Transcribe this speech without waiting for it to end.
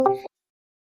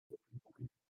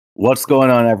What's going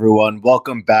on, everyone?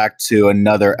 Welcome back to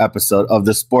another episode of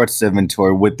the Sports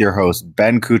Inventory with your host,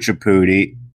 Ben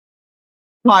Kuchipudi.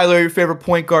 Tyler, your favorite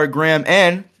point guard, Graham,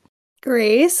 and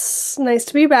Grace. Nice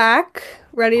to be back.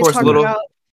 Ready to talk about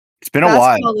it's been a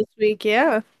while this week,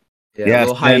 yeah. A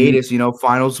little hiatus,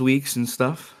 finals weeks and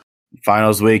stuff.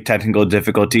 Finals week, technical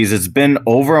difficulties. It's been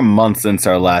over a month since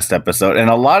our last episode, and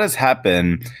a lot has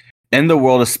happened in the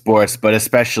world of sports, but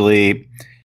especially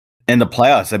in the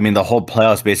playoffs. I mean, the whole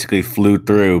playoffs basically flew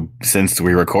through since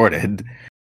we recorded.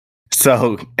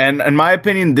 So, and in my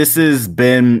opinion, this has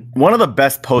been one of the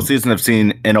best postseasons I've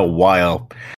seen in a while.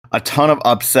 A ton of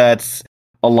upsets,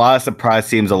 a lot of surprise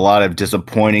teams, a lot of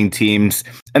disappointing teams.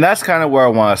 And that's kind of where I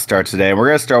want to start today. We're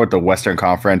going to start with the Western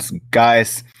Conference.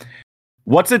 Guys,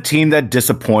 what's a team that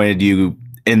disappointed you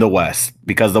in the West?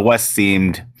 Because the West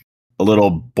seemed a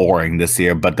little boring this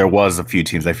year, but there was a few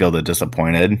teams I feel that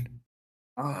disappointed.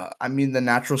 The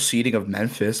natural seeding of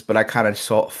Memphis, but I kind of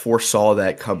foresaw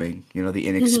that coming. The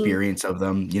inexperience of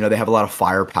them. They have a lot of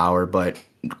firepower, but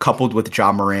coupled with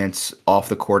Ja Morant's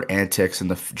off-the-court antics and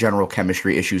the general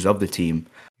chemistry issues of the team,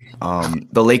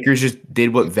 the Lakers just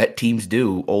did what vet teams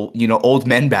do. Old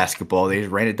men basketball. They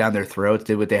just ran it down their throats,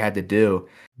 did what they had to do.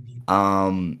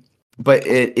 But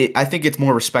I think it's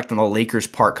more respect on the Lakers'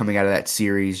 part coming out of that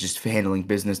series, just handling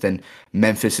business, than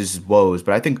Memphis's woes.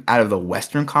 But I think out of the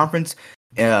Western Conference,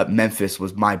 Memphis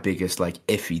was my biggest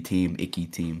icky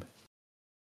team.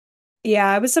 Yeah,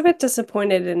 I was a bit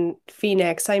disappointed in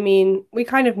Phoenix. I mean, we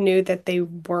kind of knew that they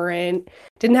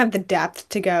didn't have the depth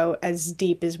to go as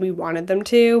deep as we wanted them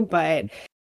to, but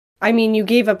I mean, you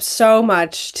gave up so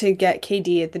much to get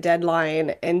KD at the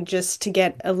deadline, and just to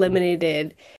get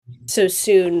eliminated so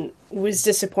soon was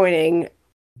disappointing.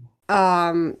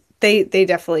 They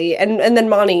definitely, and then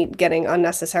Monty getting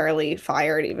unnecessarily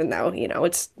fired, even though,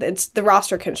 it's the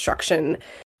roster construction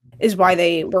is why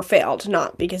they were failed,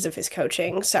 not because of his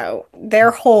coaching. So their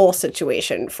whole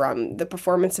situation, from the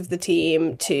performance of the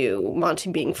team to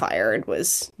Monty being fired,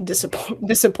 was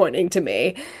disappointing to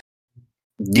me.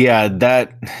 Yeah,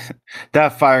 that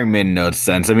firing made no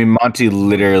sense. I mean, Monty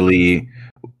literally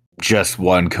just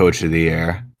won Coach of the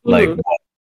Year.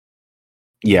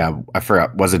 Yeah, I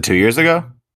forgot. Was it 2 years ago?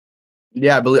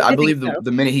 Yeah, I believe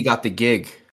the minute he got the gig,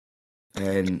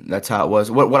 and that's how it was.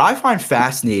 What I find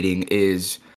fascinating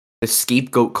is the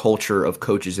scapegoat culture of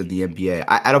coaches in the NBA.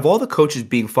 Out of all the coaches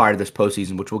being fired this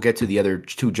postseason, which we'll get to the other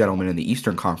two gentlemen in the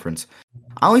Eastern Conference,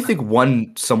 I only think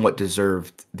one somewhat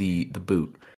deserved the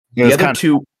boot. The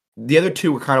other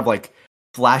two were kind of like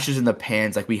flashes in the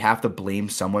pans, like we have to blame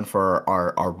someone for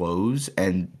our woes,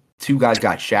 and two guys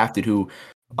got shafted who.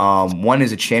 One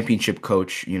is a championship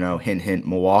coach, hint, hint,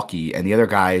 Milwaukee, and the other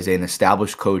guy is an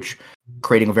established coach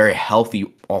creating a very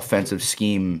healthy offensive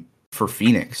scheme for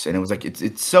Phoenix. And it was like,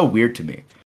 it's so weird to me.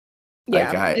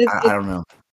 Yeah, I don't know.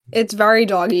 It's very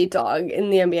dog eat dog in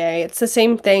the NBA. It's the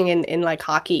same thing in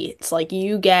hockey. It's like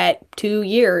you get 2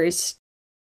 years,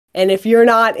 and if you're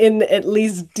not in at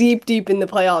least deep in the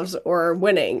playoffs or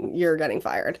winning, you're getting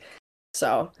fired.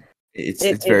 So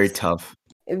it's very tough.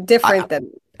 Different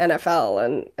than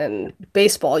NFL and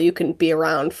baseball. You can be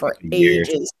around for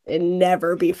ages and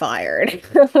never be fired.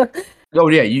 Oh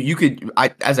yeah, you could.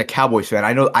 As a Cowboys fan,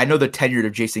 I know the tenure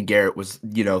of Jason Garrett was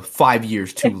 5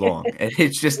 years too long, and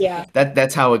it's just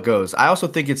that's how it goes. I also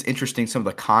think it's interesting some of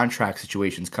the contract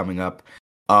situations coming up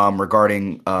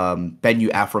regarding Ben, you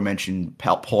aforementioned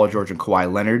Paul George and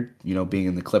Kawhi Leonard, being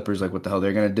in the Clippers, like what the hell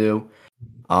they're gonna do.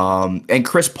 And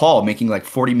Chris Paul making like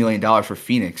 $40 million for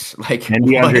Phoenix, and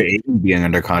DeAndre Ayton being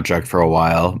under contract for a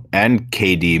while, and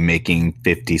KD making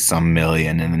 50-some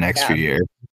million in the next few years.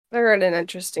 They're in an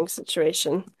interesting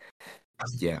situation.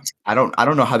 Yeah, I don't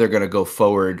know how they're going to go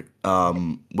forward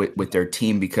with their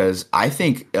team, because I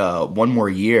think one more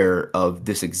year of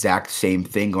this exact same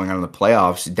thing going on in the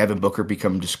playoffs, Devin Booker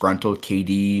become disgruntled,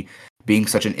 KD being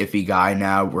such an iffy guy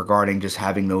now regarding just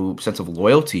having no sense of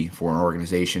loyalty for an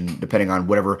organization, depending on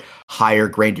whatever higher,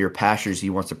 grandeur pastures he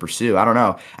wants to pursue. I don't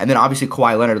know. And then obviously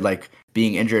Kawhi Leonard,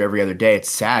 being injured every other day. It's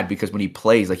sad because when he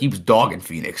plays, he was dogging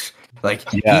Phoenix.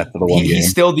 He's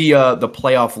still the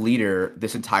playoff leader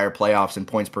this entire playoffs in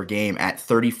points per game at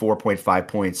 34.5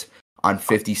 points on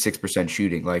 56%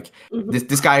 shooting.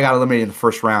 This guy got eliminated in the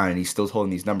first round, and he's still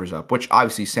holding these numbers up, which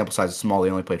obviously sample size is small.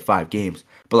 He only played 5 games,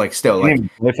 but still, he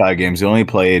didn't play 5 games. He only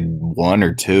played 1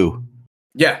 or 2.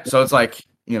 Yeah, so it's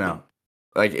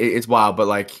it's wild.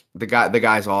 But the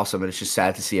guy's awesome, and it's just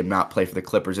sad to see him not play for the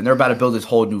Clippers. And they're about to build this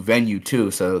whole new venue too,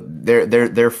 so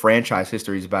their franchise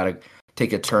history is about to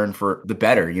take a turn for the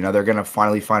better. They're going to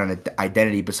finally find an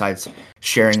identity besides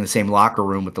sharing the same locker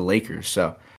room with the Lakers.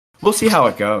 So We'll see how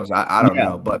it goes. I don't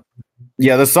know, but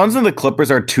yeah, the Suns and the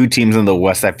Clippers are two teams in the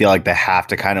West. I feel like they have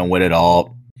to kind of win it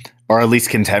all, or at least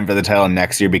contend for the title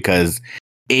next year, because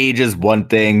age is one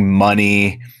thing,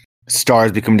 money,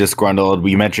 stars become disgruntled.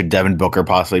 We mentioned Devin Booker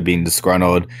possibly being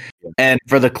disgruntled. And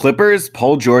for the Clippers,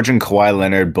 Paul George and Kawhi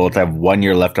Leonard both have 1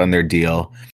 year left on their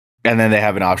deal. And then they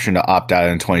have an option to opt out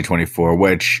in 2024,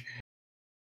 which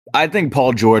I think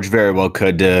Paul George very well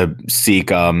could to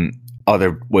seek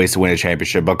other ways to win a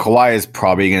championship. But Kawhi is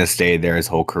probably going to stay there his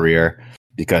whole career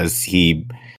because he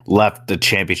left the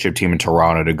championship team in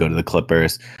Toronto to go to the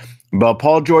Clippers. But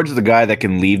Paul George is the guy that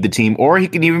can leave the team, or he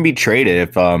can even be traded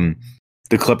if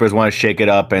the Clippers want to shake it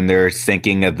up and they're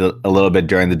sinking a little bit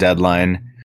during the deadline.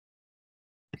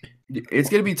 It's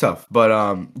going to be tough.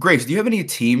 But Grace, do you have any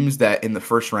teams that in the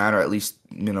first round, or at least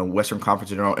Western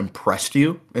Conference in general, impressed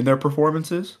you in their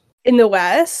performances? In the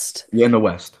West? Yeah, in the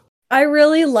West. I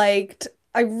really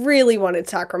wanted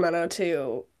Sacramento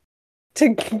to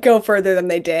go further than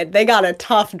they did. They got a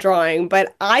tough drawing,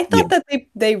 but I thought that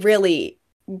they really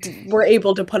were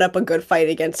able to put up a good fight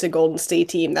against a Golden State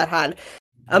team that had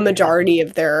a majority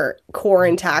of their core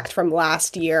intact from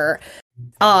last year.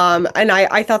 And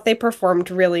I thought they performed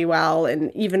really well,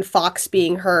 and even Fox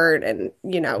being hurt, and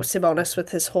Sabonis with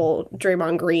his whole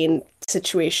Draymond Green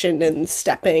situation and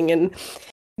stepping, and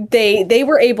they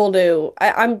were able to.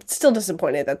 I'm still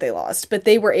disappointed that they lost, but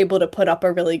they were able to put up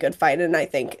a really good fight, and I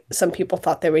think some people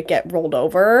thought they would get rolled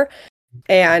over,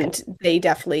 and they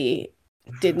definitely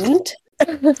didn't.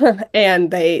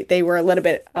 And they were a little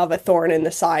bit of a thorn in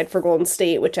the side for Golden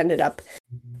State, which ended up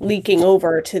leaking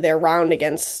over to their round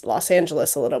against Los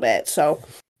Angeles a little bit. So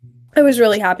I was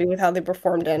really happy with how they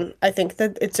performed, and I think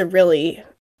that it's a really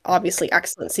obviously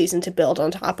excellent season to build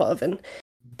on top of, and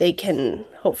they can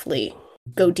hopefully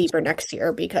go deeper next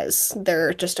year because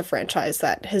they're just a franchise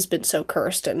that has been so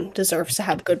cursed and deserves to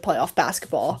have good playoff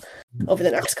basketball over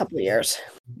the next couple of years.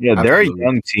 Yeah, they're a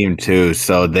young team too,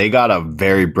 so they got a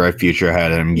very bright future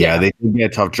ahead of them. Yeah, they did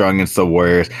get a tough draw against the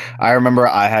Warriors. I remember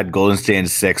I had Golden State in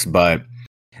 6, but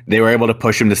they were able to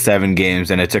push them to 7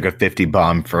 games, and it took a 50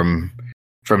 bomb from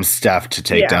Steph to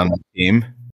take down the team.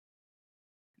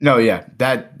 No, yeah,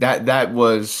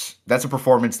 that's a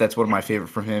performance that's one of my favorite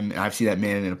from him, and I've seen that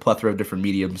man in a plethora of different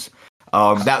mediums.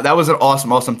 That was an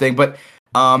awesome thing, but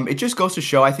it just goes to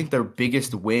show. I think their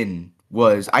biggest win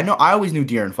was I always knew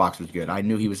De'Aaron Fox was good. I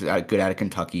knew he was good out of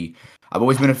Kentucky. I've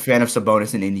always been a fan of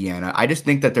Sabonis in Indiana. I just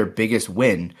think that their biggest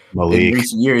win in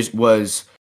recent years was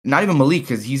not even Malik,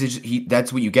 because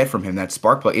that's what you get from him, that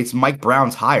spark play. It's Mike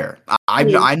Brown's hire. I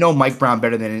know Mike Brown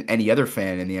better than any other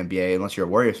fan in the NBA, unless you're a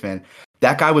Warriors fan.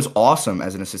 That guy was awesome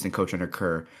as an assistant coach under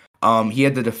Kerr. He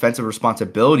had the defensive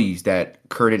responsibilities that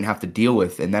Kerr didn't have to deal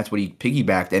with, and that's what he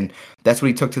piggybacked, and that's what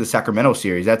he took to the Sacramento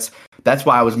series. That's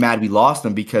why I was mad we lost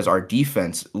them, because our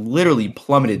defense literally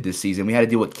plummeted this season. We had to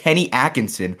deal with Kenny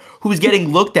Atkinson, who was getting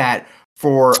looked at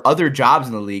for other jobs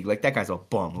in the league. Like, that guy's a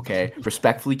bum, okay?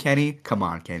 Respectfully, Kenny. Come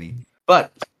on, Kenny.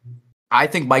 But I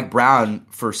think Mike Brown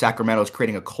for Sacramento is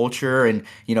creating a culture and,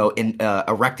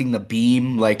 erecting the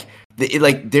beam.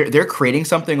 They're creating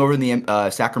something over in the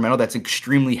Sacramento that's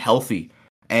extremely healthy.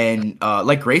 And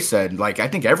like Grace said, I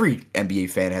think every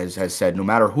NBA fan has said, no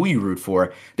matter who you root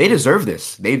for, they deserve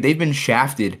this. They've been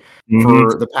shafted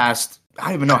for the past, I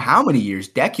don't even know how many years,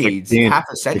 decades, half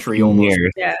a century almost.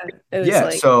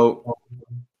 Years. So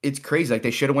it's crazy.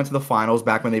 They should have went to the finals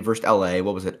back when they versed LA.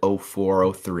 What was it?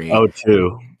 04, 03?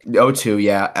 02,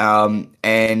 yeah.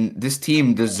 And this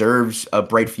team deserves a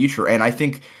bright future. And I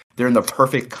think they're in the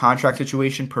perfect contract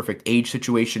situation, perfect age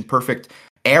situation, perfect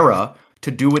era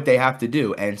to do what they have to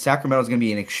do. And Sacramento is going to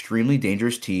be an extremely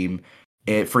dangerous team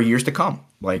for years to come.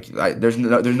 There's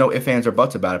no ifs, ands, or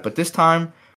buts about it. But this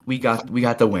time we got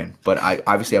the win. But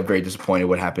I'm very disappointed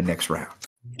what happened next round.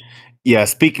 Yeah,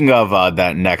 speaking of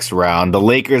that next round, the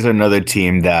Lakers are another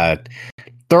team that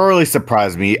thoroughly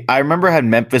surprised me. I remember I had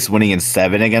Memphis winning in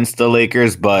 7 against the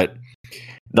Lakers, but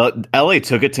the LA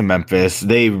took it to Memphis.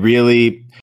 They really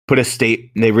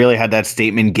they really had that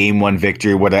statement game 1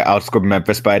 victory where they outscored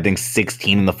Memphis by, I think,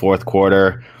 16 in the fourth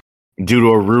quarter due to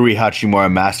a Rui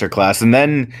Hachimura masterclass. And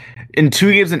then in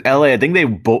 2 games in LA, I think they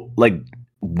both,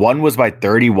 one was by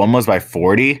 30, one was by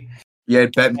 40. Yeah,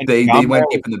 they went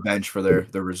deep in the bench for their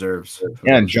reserves.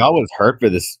 And Ja was hurt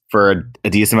for a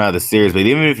decent amount of the series, but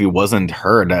even if he wasn't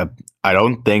hurt, I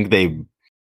don't think they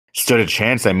stood a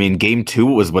chance. I mean, game 2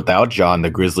 was without Ja, and the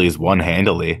Grizzlies won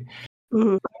handily.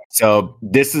 Mm-hmm. So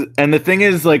and the thing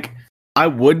is, I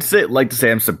would like to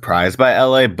say I'm surprised by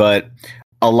LA, but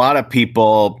a lot of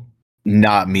people,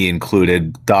 not me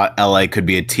included, thought LA could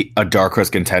be a dark horse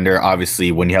contender.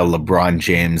 Obviously, when you have LeBron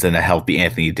James and a healthy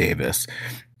Anthony Davis.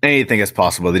 anything is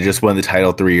possible. They just won the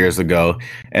title 3 years ago,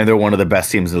 and they're one of the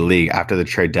best teams in the league after the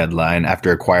trade deadline,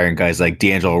 after acquiring guys like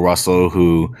D'Angelo Russell,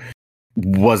 who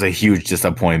was a huge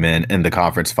disappointment in the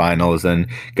conference finals, and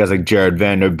guys like Jared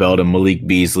Vanderbilt and Malik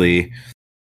Beasley.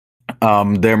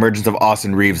 The emergence of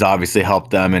Austin Reeves obviously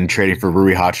helped them in trading for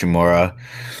Rui Hachimura.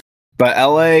 But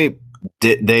LA,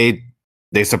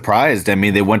 they surprised. I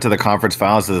mean, they went to the conference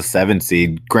finals as a 7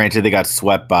 seed. Granted, they got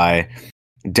swept by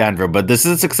Denver, but this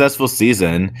is a successful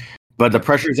season. But the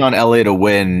pressure is on LA to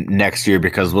win next year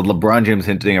because with LeBron James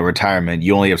hinting at retirement,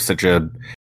 you only have such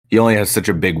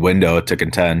a big window to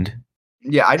contend.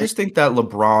 Yeah, I just think that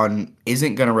LeBron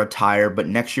isn't going to retire, but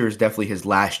next year is definitely his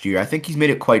last year. I think he's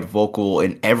made it quite vocal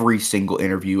in every single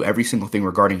interview, every single thing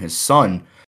regarding his son,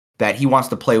 that he wants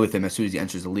to play with him as soon as he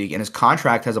enters the league. And his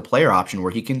contract has a player option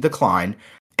where he can decline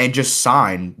and just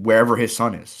sign wherever his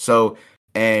son is. So,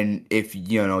 and if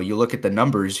you look at the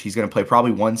numbers, he's going to play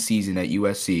probably 1 season at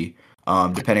USC,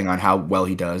 depending on how well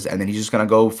he does, and then he's just going to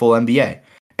go full NBA.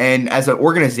 And as an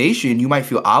organization, you might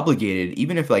feel obligated,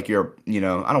 even if like you're, I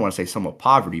don't want to say somewhat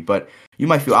poverty, but you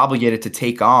might feel obligated to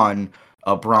take on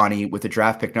Bronny with a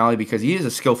draft pick, not only because he is a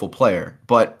skillful player,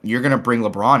 but you're going to bring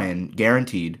LeBron in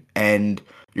guaranteed, and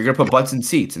you're going to put butts in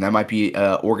seats, and that might be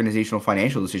an organizational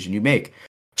financial decision you make.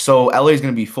 So LA is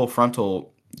going to be full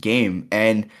frontal game,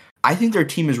 and I think their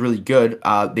team is really good.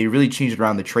 They really changed it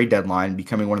around the trade deadline,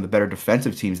 becoming one of the better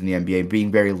defensive teams in the NBA,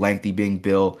 being very lengthy, being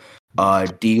Bill,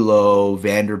 D'Lo,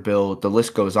 Vanderbilt, the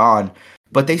list goes on.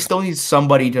 But they still need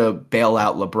somebody to bail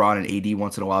out LeBron and AD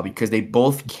once in a while because they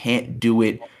both can't do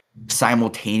it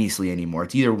simultaneously anymore.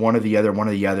 It's either one or the other,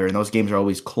 and those games are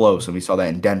always close. And we saw that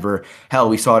in Denver. Hell,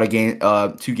 we saw it again,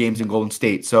 2 games in Golden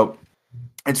State. So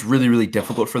it's really, really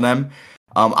difficult for them.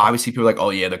 Obviously, people are like, oh,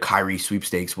 yeah, the Kyrie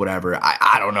sweepstakes, whatever.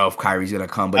 I don't know if Kyrie's going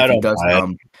to come, but if he does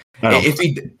come,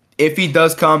 if he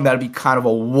does come, that'd be kind of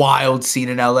a wild scene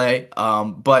in LA.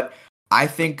 But I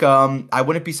think I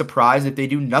wouldn't be surprised if they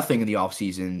do nothing in the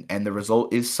offseason and the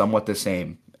result is somewhat the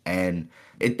same. And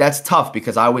that's tough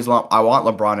because I want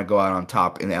LeBron to go out on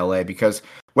top in LA because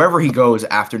wherever he goes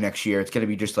after next year, it's going to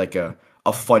be just like a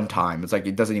fun time. It's like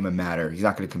it doesn't even matter. He's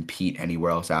not going to compete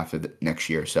anywhere else after the next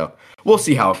year. So we'll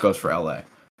see how it goes for LA.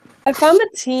 If I'm a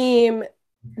team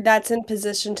that's in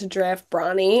position to draft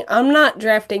Bronny, I'm not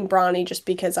drafting Bronny just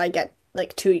because I get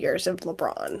like 2 years of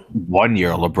LeBron. 1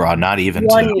 year LeBron, not even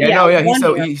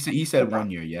 2. He said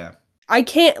 1 year, yeah. I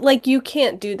can't, you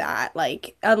can't do that,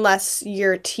 unless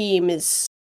your team is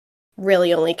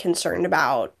really only concerned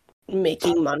about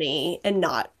making money and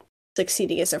not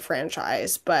succeeding as a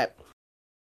franchise. But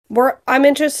I'm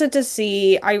interested to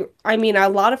see. I mean, a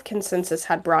lot of consensus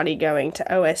had Bronny going to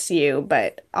OSU,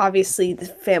 but obviously the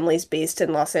family's based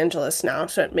in Los Angeles now,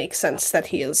 so it makes sense that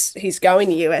he's going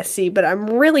to USC. But I'm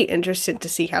really interested to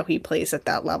see how he plays at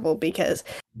that level because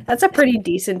that's a pretty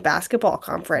decent basketball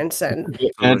conference, and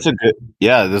it's a good.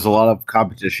 Yeah, there's a lot of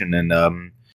competition in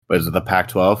what is it, the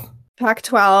Pac-12?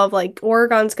 Pac-12, like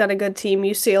Oregon's got a good team.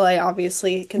 UCLA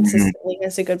obviously consistently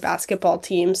has a good basketball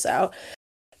team, so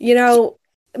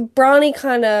Bronny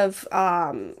kind of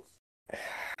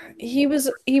he was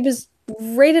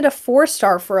rated a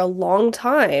 4-star for a long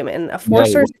time, and a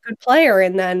 4-star is a good player,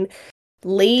 and then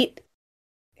late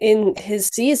in his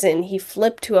season he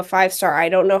flipped to a 5-star. I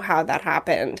don't know how that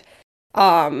happened.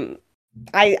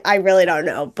 I really don't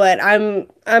know, but I'm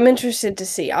interested to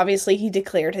see. Obviously he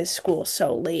declared his school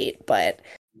so late, but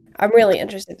I'm really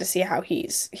interested to see how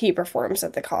he performs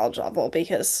at the college level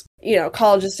because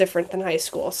college is different than high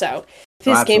school. So if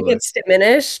his game gets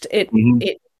diminished, it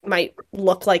might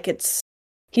look like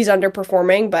he's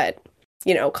underperforming, but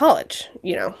college,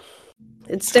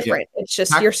 it's different. Yeah. It's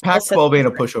just your Pac-12 ain't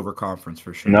a pushover conference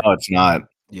for sure. No, it's not.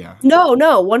 Yeah. No,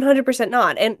 100%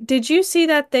 not. And did you see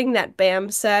that thing that Bam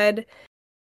said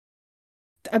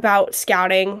about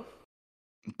scouting?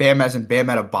 Bam as in Bam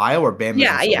Adebayo or Bam?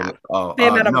 Yeah. Bam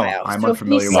Adebayo. No, I'm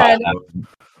unfamiliar with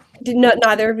that.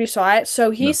 Neither of you saw it.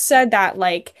 So he said that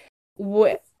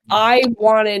I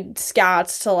wanted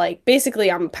scouts to basically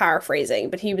I'm paraphrasing,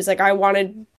 but he was like, I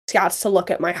wanted scouts to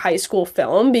look at my high school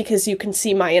film because you can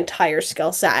see my entire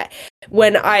skill set.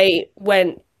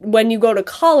 When you go to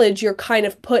college, you're kind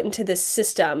of put into this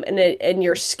system and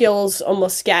your skills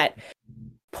almost get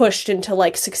pushed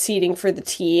into succeeding for the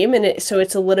team. And so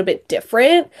it's a little bit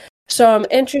different. So I'm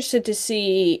interested to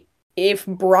see if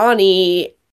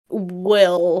Bronny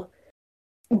will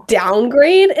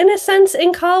downgrade in a sense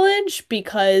in college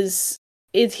because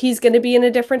he's going to be in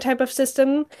a different type of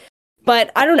system.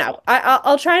 But I don't know.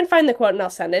 I'll try and find the quote and I'll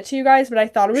send it to you guys. But I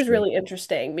thought it was really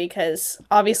interesting because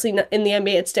obviously in the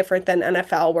NBA it's different than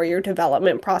NFL where your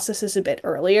development process is a bit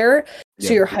earlier,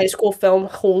 so your high school film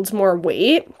holds more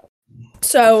weight.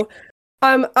 So,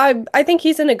 I think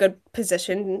he's in a good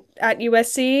position at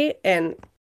USC, and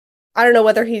I don't know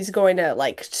whether he's going to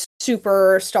like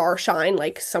superstar shine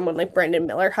like someone like Brandon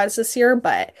Miller has this year,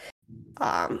 but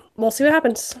we'll see what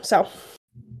happens. So.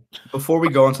 Before we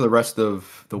go into the rest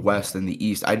of the West and the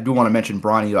East, I do want to mention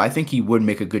Bronny. I think he would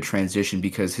make a good transition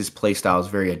because his play style is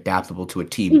very adaptable to a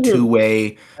team.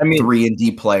 Two-way,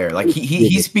 3-and-D player. Like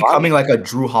he's becoming like a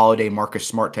Drew Holiday, Marcus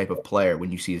Smart type of player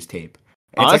when you see his tape.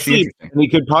 Honestly, he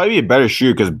could probably be a better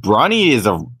shooter because Bronny is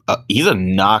he's a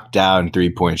knockdown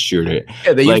 3-point shooter.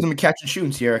 Yeah, they use him to catch and shoot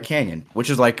in Sierra Canyon, which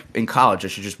is like in college, it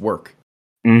should just work.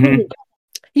 Mm-hmm.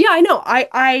 Yeah, I know.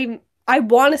 I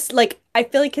want to like. I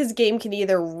feel like his game can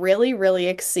either really, really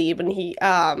exceed when he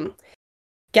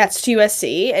gets to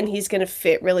USC and he's going to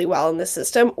fit really well in the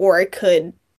system, or it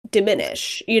could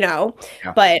diminish, Yeah.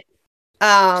 But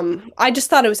I just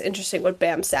thought it was interesting what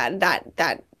Bam said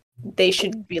that they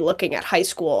should be looking at high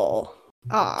school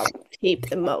tape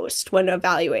the most when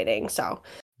evaluating. So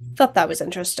I thought that was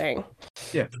interesting.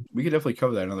 Yeah, we could definitely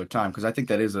cover that another time because I think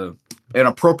that is an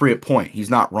appropriate point. He's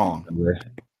not wrong.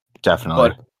 Definitely.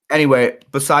 But anyway,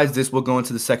 besides this, we'll go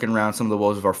into the second round, some of the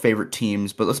woes of our favorite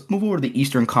teams. But let's move over to the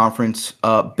Eastern Conference.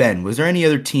 Ben, was there any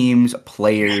other teams,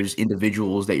 players,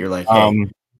 individuals that you're like, hey, what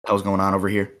the hell's going on over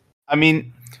here? I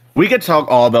mean, we could talk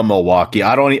all about Milwaukee.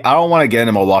 I don't want to get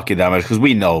into Milwaukee that much because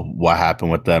we know what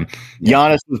happened with them.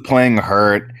 Giannis was playing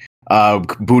hurt.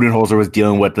 Budenholzer was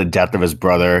dealing with the death of his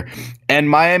brother. And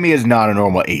Miami is not a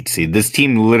normal 8 seed. This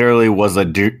team literally was a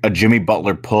Jimmy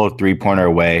Butler pull 3-pointer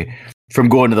away from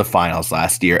going to the finals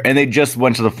last year. And they just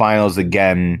went to the finals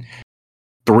again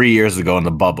 3 years ago in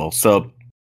the bubble. So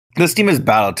this team is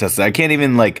battle tested. I can't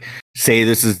even say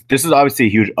this is obviously a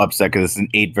huge upset because it's an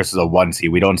 8 versus a 1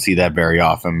 seed. We don't see that very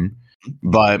often.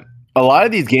 But a lot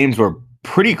of these games were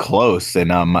pretty close.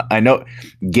 And I know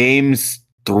game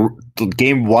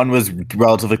 1 was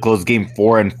relatively close. Game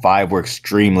 4 and 5 were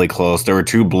extremely close. There were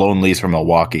 2 blown leads from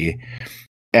Milwaukee.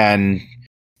 And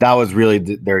that was really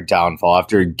their downfall.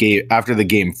 After the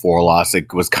game 4 loss,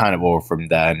 it was kind of over from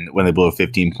then when they blew a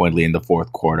 15-point lead in the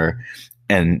fourth quarter.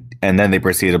 And then they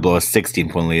proceeded to blow a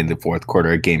 16-point lead in the fourth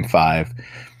quarter of game 5.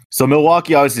 So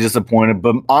Milwaukee obviously disappointed,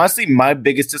 but honestly, one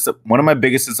of my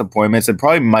biggest disappointments and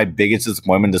probably my biggest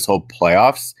disappointment this whole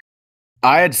playoffs,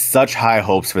 I had such high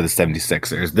hopes for the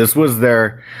 76ers. This was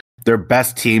their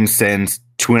best team since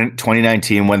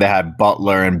 2019 when they had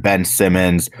Butler and Ben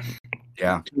Simmons.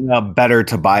 Yeah. Better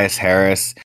Tobias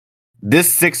Harris.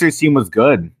 This Sixers team was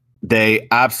good. They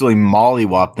absolutely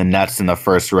mollywopped the Nets in the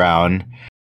first round.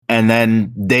 And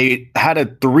then they took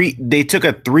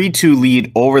a 3-2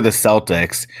 lead over the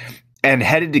Celtics and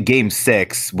headed to game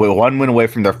 6 with 1 win away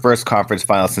from their first conference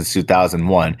final since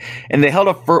 2001. And they held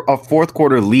a fourth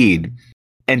quarter lead.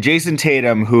 And Jason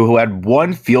Tatum, who had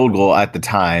 1 field goal at the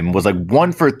time, was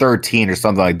 1 for 13 or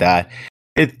something like that.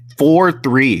 Hit 4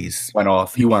 threes. He went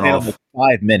off.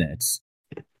 5 minutes.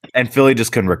 And Philly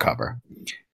just couldn't recover.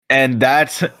 And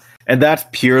that's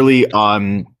purely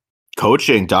on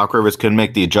coaching. Doc Rivers couldn't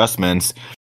make the adjustments.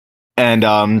 And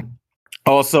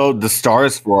also the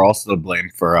Stars were also to blame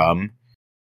for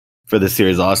the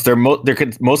series loss. Their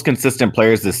most consistent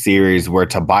players this series were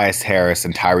Tobias Harris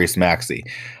and Tyrese Maxey.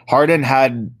 Harden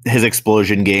had his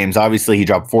explosion games. Obviously, he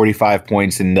dropped 45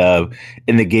 points in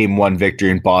the game 1 victory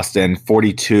in Boston,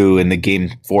 42 in the game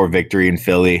 4 victory in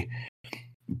Philly.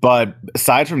 But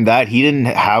aside from that, he didn't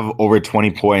have over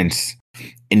 20 points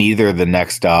in either of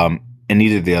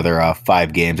the other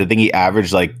 5 games. I think he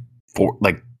averaged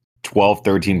 12,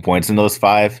 13 points in those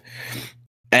 5.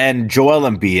 And Joel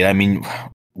Embiid, I mean,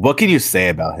 what can you say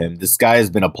about him? This guy has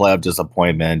been a playoff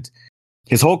disappointment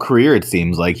his whole career. It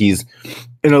seems like he's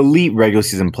an elite regular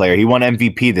season player. He won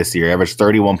MVP this year, averaged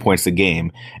 31 points a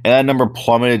game, and that number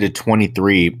plummeted to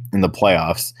 23 in the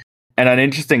playoffs. And an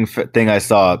interesting thing I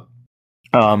saw,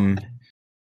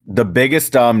 the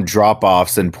biggest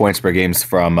drop-offs in points per games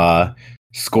from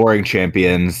scoring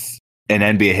champions in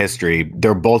NBA history,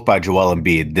 they're both by Joel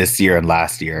Embiid this year and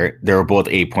last year. They were both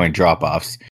 8-point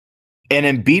drop-offs. And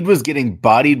Embiid was getting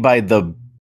bodied by the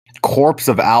corpse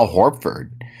of Al Horford.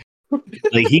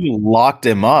 He locked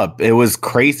him up. It was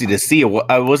crazy to see. It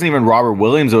wasn't even Robert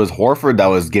Williams. It was Horford that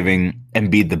was giving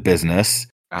Embiid the business.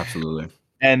 Absolutely.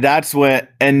 And that's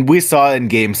and we saw in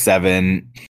game 7,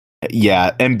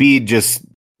 yeah, Embiid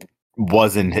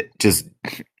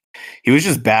he was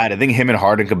just bad. I think him and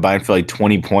Harden combined for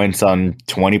 20 points on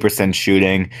 20%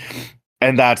 shooting.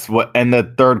 And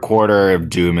the third quarter of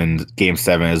doom in Game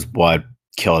 7 is what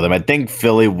killed them. I think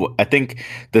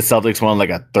the Celtics won like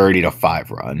a 30-5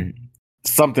 run,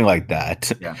 something like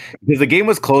that. Yeah, because the game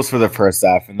was close for the first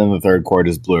half, and then the third quarter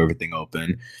just blew everything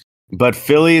open. But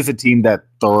Philly is a team that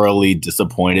thoroughly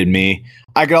disappointed me.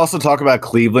 I could also talk about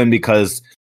Cleveland because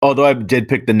although I did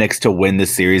pick the Knicks to win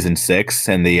this series in 6,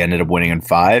 and they ended up winning in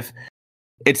 5,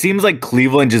 it seems like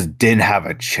Cleveland just didn't have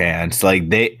a chance.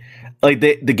 The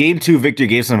Game 2 victory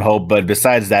gave some hope, but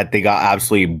besides that, they got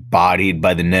absolutely bodied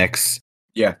by the Knicks.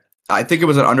 yeah. I think it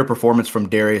was an underperformance from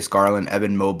Darius Garland,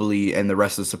 Evan Mobley, and the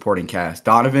rest of the supporting cast.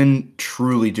 Donovan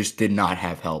truly just did not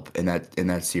have help in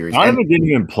that series. Donovan didn't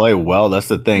even play well. That's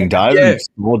the thing. Donovan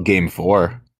sold Game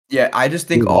 4. Yeah, I just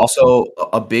think also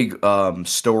a big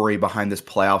story behind this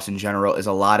playoffs in general is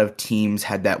a lot of teams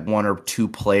had that one or two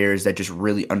players that just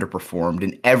really underperformed,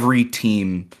 and every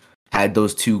team had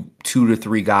those two to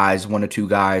three guys, 1 to 2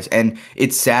 guys. And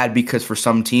it's sad because for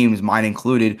some teams, mine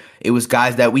included, it was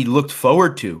guys that we looked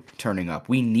forward to turning up.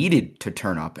 We needed to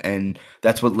turn up. And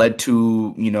that's what led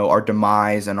to, our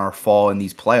demise and our fall in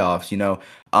these playoffs.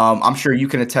 I'm sure you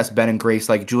can attest, Ben and Grace,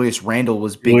 like Julius Randle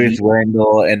was big. Julius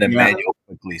Randle and Emmanuel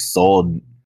quickly sold.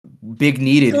 Big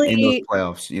needed in those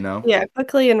playoffs, Yeah,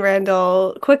 Quickly and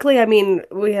Randle. Quickly, I mean,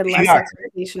 we had less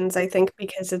expectations, I think,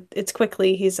 because it's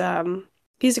Quickly.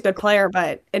 He's a good player,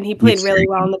 and he played really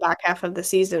well in the back half of the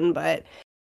season. But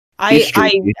I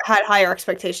had higher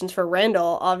expectations for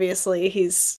Randall. Obviously,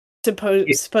 he's supposed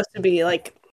to be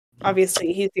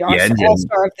obviously he's the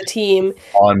all-star of the team.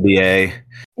 All NBA.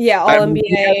 Yeah, all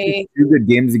NBA. 2 good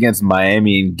games against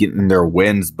Miami and getting their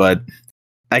wins, but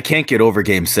I can't get over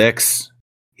Game 6.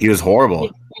 He was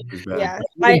horrible. Yeah,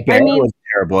 I mean, was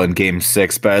terrible in Game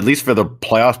 6, but at least for the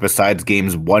playoffs, besides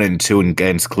Games 1 and 2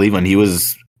 against Cleveland, he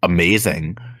was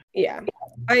amazing. Yeah.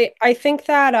 I think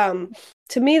that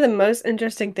to me the most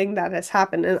interesting thing that has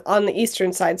happened on the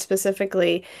Eastern side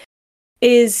specifically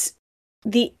is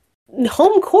the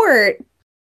home court.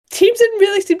 Teams didn't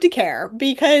really seem to care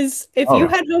because if you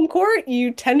had home court,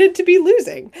 you tended to be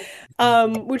losing,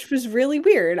 which was really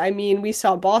weird. I mean, we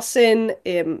saw Boston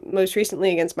most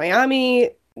recently against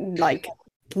Miami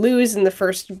lose in the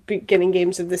first beginning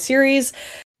games of the series.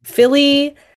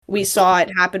 Philly, we saw it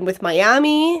happen with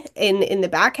Miami in the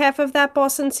back half of that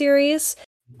Boston series.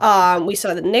 We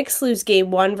saw the Knicks lose Game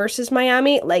 1 versus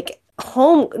Miami.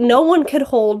 Home, no one could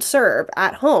hold serve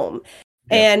at home.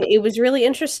 Yeah. And it was really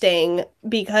interesting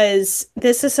because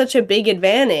this is such a big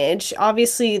advantage.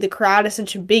 Obviously, the crowd has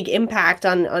such a big impact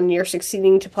on your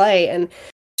succeeding to play. And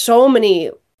so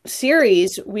many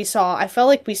series I felt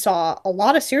like we saw a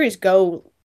lot of series go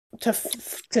to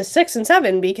 6 and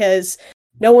 7 because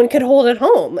no one could hold at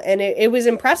home, and it was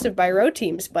impressive by road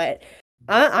teams. But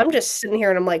I'm just sitting here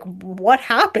and I'm like, what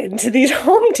happened to these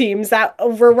home teams that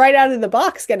were right out of the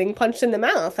box getting punched in the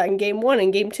mouth on Game 1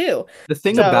 and Game 2? The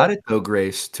thing about it, though,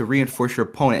 Grace, to reinforce your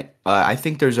opponent, I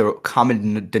think there's a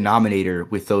common denominator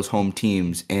with those home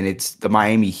teams, and it's the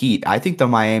Miami Heat. I think the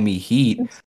Miami Heat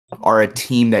are a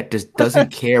team that just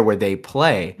doesn't care where they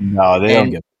play. No, they don't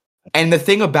get. And the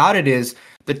thing about it is,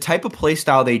 the type of play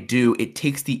style they do, it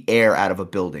takes the air out of a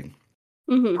building,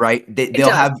 right?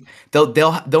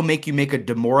 They'll make you make a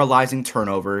demoralizing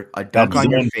turnover, a dunk on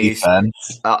your face,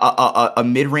 a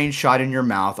mid-range shot in your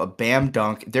mouth, a bam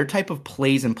dunk. Their type of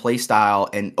plays and play style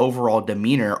and overall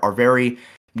demeanor are very,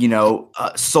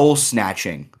 soul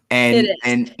snatching.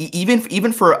 And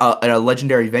even for a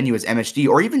legendary venue as MSG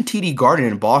or even TD Garden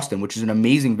in Boston, which is an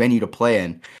amazing venue to play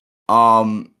in,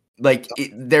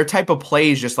 their type of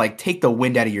plays just take the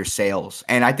wind out of your sails.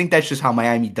 And I think that's just how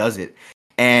Miami does it.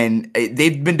 And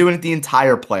they've been doing it the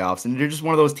entire playoffs. And they're just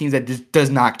one of those teams that just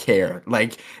does not care.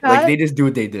 They just do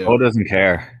what they do. Who doesn't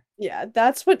care? Yeah,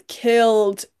 that's what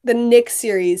killed the Knicks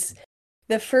series.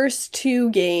 The first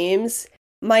 2 games,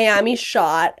 Miami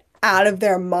shot out of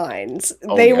their minds.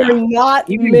 They were not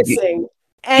missing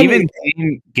anything.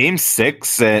 Even game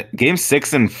 6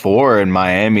 and 4 in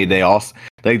Miami, they also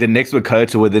the Knicks would cut it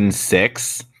to within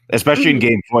 6, especially in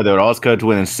Game 4. They would always cut it to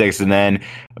within 6, and then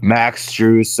Max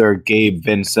Strus or Gabe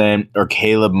Vincent or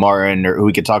Caleb Martin, or who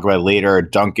we could talk about later, or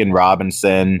Duncan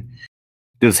Robinson,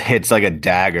 just hits like a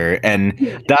dagger, and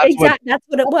that's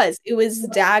what it was. It was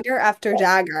dagger after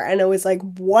dagger, and it was like,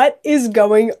 what is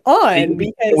going on?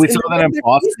 Because we saw that in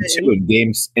Boston too.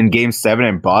 In Game 7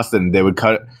 in Boston, they would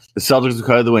cut. The Celtics would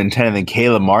cut it to win 10, and then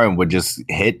Caleb Martin would just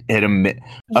hit him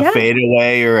a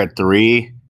fadeaway or a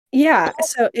 3. Yeah,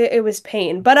 so it was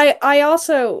pain. But I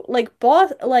also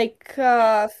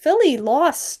Philly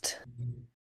lost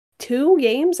 2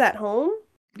 games at home.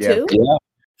 Yeah. 2? Yeah.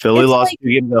 Philly lost 2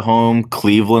 games at home.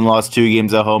 Cleveland lost 2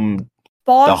 games at home.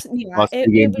 Boston, yeah,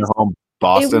 Two games at home.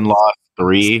 Boston lost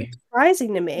 3.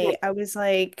 surprising to me. I was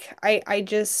like,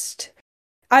 I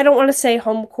don't want to say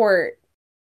home court.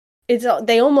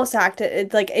 They almost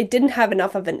acted like it didn't have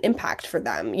enough of an impact for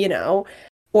them,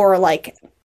 or like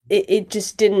it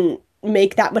just didn't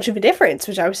make that much of a difference,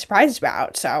 which I was surprised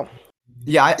about. So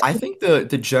yeah, I think the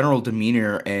general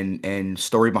demeanor and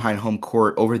story behind home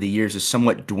court over the years is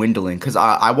somewhat dwindling because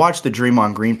I watched the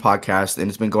Draymond Green podcast and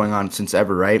it's been going on since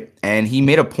ever, right? And he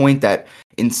made a point that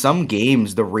in some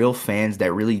games, the real fans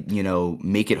that really,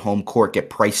 make it home court get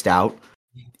priced out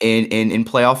in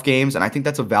playoff games. And I think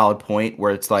that's a valid point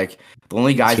where it's like the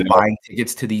only guys buying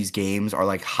tickets to these games are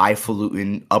like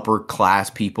highfalutin upper class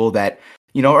people that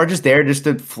are just there just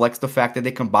to flex the fact that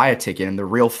they can buy a ticket, and the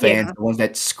real fans, the ones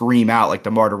that scream out like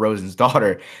DeMar DeRozan's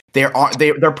daughter,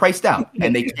 they're priced out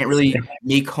and they can't really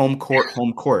make home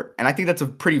court. And I think that's a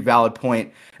pretty valid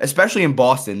point, especially in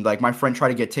Boston. Like my friend tried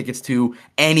to get tickets to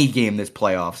any game this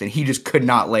playoffs, and he just could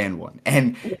not land one.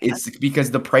 And it's because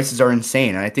the prices are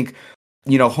insane. And I think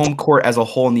home court as a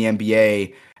whole in the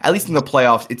NBA, at least in the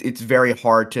playoffs, it's very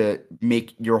hard to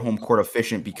make your home court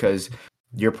efficient because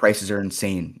your prices are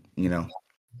insane.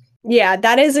 Yeah,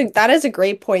 that is a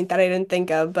great point that I didn't think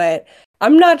of, but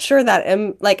I'm not sure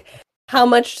that like how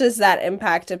much does that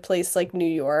impact a place like New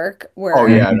York where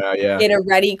it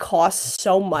already costs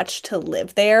so much to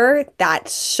live there that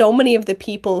so many of the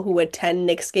people who attend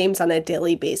Knicks games on a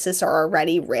daily basis are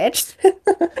already rich.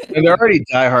 And they're already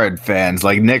diehard fans.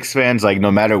 Like Knicks fans, like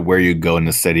no matter where you go in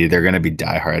the city, they're going to be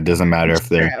diehard. It doesn't matter if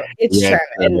they're true.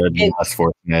 And less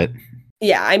fortunate.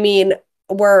 Yeah, I mean,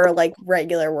 we're like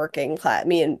regular working class.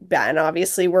 Me and Ben,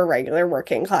 obviously, we're regular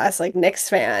working class, like Knicks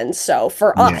fans. So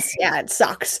for us, it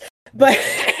sucks. But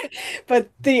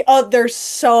there's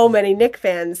so many Knicks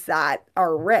fans that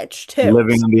are rich too,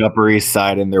 living on the Upper East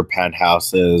Side in their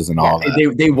penthouses and all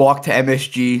that. They walk to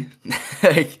MSG.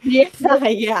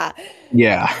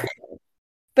 yeah.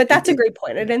 But that's a great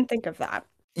point. I didn't think of that.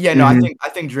 Yeah, no, I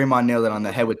think Draymond nailed it on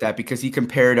the head with that because he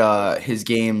compared his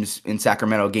games in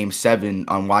Sacramento, Game 7,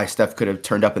 on why Steph could have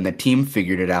turned up and the team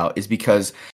figured it out is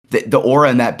because the aura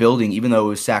in that building, even though it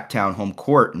was Sacktown home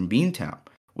court in Beantown,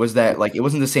 was that like it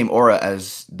wasn't the same aura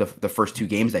as the first 2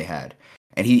 games they had,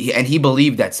 and he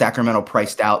believed that Sacramento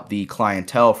priced out the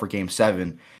clientele for Game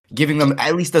 7, giving them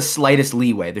at least the slightest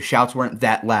leeway. The shouts weren't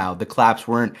that loud. The claps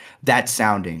weren't that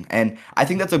sounding. And I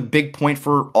think that's a big point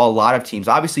for a lot of teams.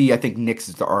 Obviously, I think Knicks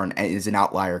is an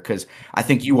outlier because I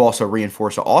think you also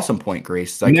reinforce an awesome point,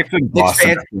 Grace. Like, Knicks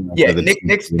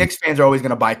fans are always going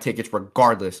to buy tickets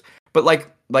regardless. But like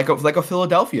a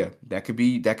Philadelphia, that could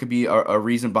be a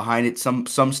reason behind it. Some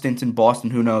stints in Boston,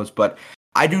 who knows? But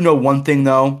I do know one thing,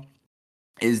 though,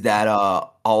 is that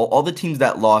all the teams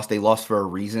that lost, they lost for a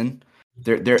reason.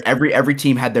 Every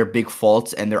team had their big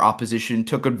faults, and their opposition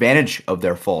took advantage of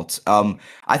their faults.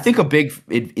 I think a big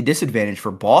disadvantage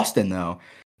for Boston though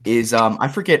is I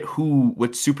forget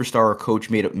what superstar or coach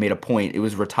made a point. It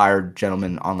was a retired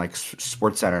gentleman on like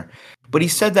Sports Center, but he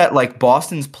said that like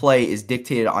Boston's play is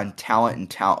dictated on talent and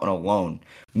talent alone,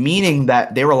 meaning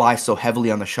that they rely so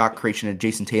heavily on the shot creation of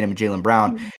Jason Tatum and Jaylen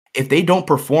Brown. Mm-hmm. If they don't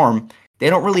perform,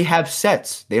 they don't really have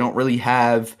sets. They don't really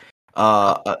have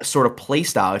a sort of play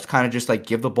style. It's kind of just like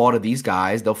give the ball to these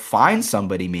guys. They'll find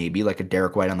somebody maybe like a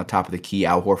Derek White on the top of the key,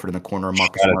 Al Horford in the corner,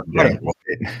 Marcus Smart.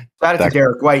 Shout out to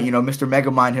Derek White, Mr.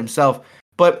 Megamind himself.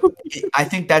 But I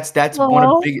think that's one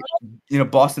of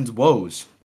big, Boston's woes.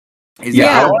 I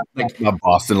want to talk about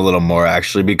Boston a little more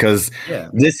actually because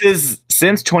this is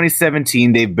since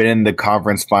 2017 they've been in the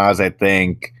conference finals. I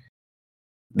think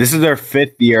this is their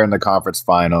 5th year in the conference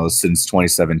finals since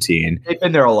 2017. They've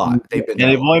been there a lot. They've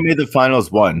only made the finals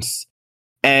once.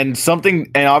 And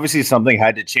obviously something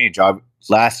had to change.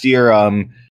 Last year,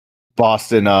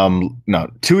 Boston,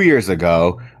 2 years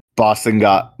ago, Boston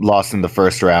got lost in the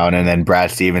first round, and then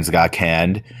Brad Stevens got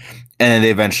canned. And then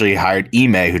they eventually hired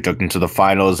Ime, who took them to the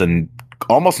finals and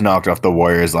almost knocked off the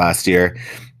Warriors last year.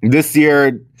 This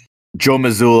year, Joe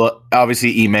Mazzulla,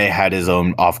 obviously Ime had his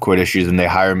own off-court issues, and they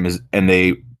hire him and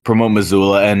they promote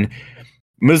Mazzulla, and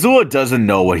Mazzulla doesn't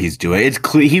know what he's doing. It's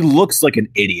clear he looks like an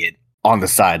idiot on the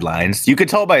sidelines. You could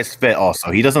tell by his fit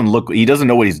also. He doesn't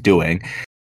know what he's doing.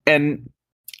 And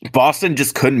Boston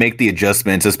just couldn't make the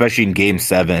adjustments, especially in Game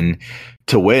 7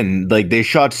 to win. Like they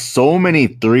shot so many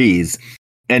threes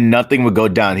and nothing would go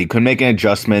down. He couldn't make an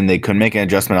adjustment. They couldn't make an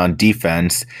adjustment on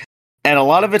defense. And a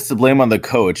lot of it's to blame on the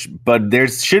coach, but there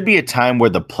should be a time where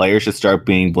the players should start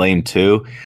being blamed too.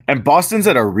 And Boston's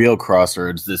at a real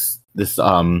crossroads this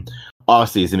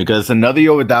offseason because it's another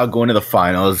year without going to the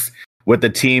finals with a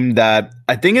team that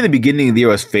I think in the beginning of the year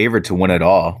was favored to win it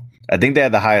all. I think they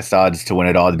had the highest odds to win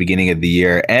it all at the beginning of the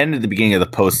year and at the beginning of the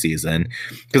postseason.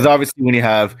 Because obviously, when you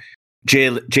have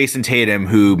Jason Tatum,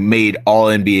 who made All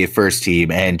NBA first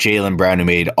team, and Jaylen Brown, who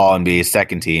made All NBA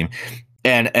second team,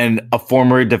 and a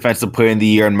former defensive player in the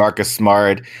year, and Marcus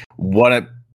Smart,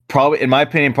 probably, in my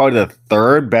opinion, probably the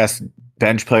third best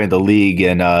bench player in the league,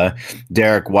 and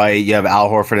Derek White. You have Al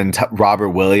Horford and Robert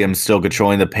Williams still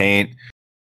controlling the paint.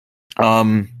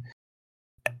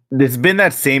 There's been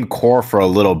that same core for a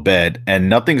little bit, and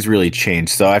nothing's really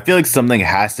changed. So I feel like something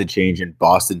has to change in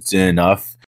Boston soon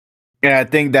enough. And I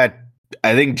think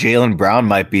Jaylen Brown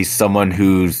might be someone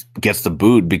who gets the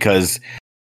boot, because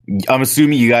I'm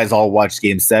assuming you guys all watched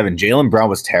Game 7. Jaylen Brown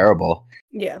was terrible.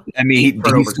 Yeah. I mean,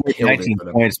 he scored 19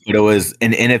 points, but it was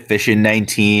an inefficient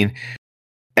 19.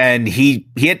 And he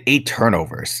had 8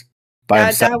 turnovers by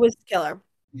himself. That was killer.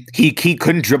 He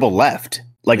couldn't dribble left.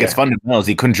 Like, it's fundamentals.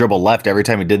 He couldn't dribble left. Every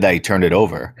time he did that, he turned it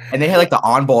over. And they had like the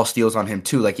on-ball steals on him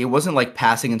too. Like, it wasn't like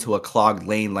passing into a clogged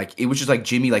lane. Like, it was just like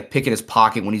Jimmy like picking his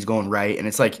pocket when he's going right. And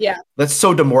it's like, that's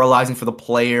so demoralizing for the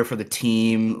player, for the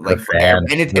team, like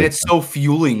and it's so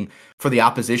fueling for the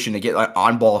opposition to get like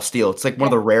on-ball steal. It's like one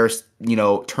of the rarest,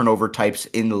 turnover types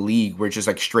in the league, where it's just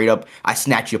like straight up, I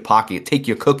snatch your pocket, take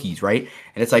your cookies, right?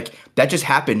 And it's like that just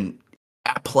happened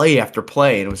at play after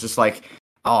play, and it was just like,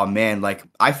 oh man, like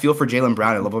I feel for Jaylen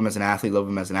Brown. I love him as an athlete, love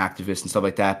him as an activist and stuff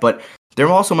like that. But there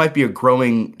also might be a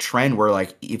growing trend where,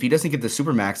 like, if he doesn't get the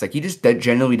Supermax, like, he just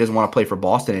generally doesn't want to play for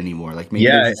Boston anymore. Like, maybe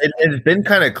it's been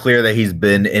kind of clear that he's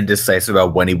been indecisive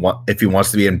about if he wants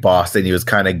to be in Boston. He was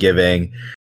kind of giving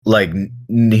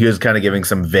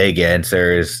some vague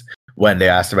answers when they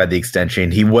asked about the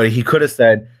extension. He could have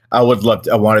said, I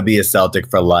want to be a Celtic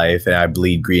for life, and I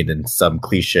bleed green, and some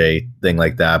cliche thing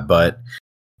like that. But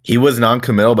he was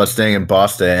non-committal about staying in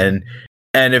Boston.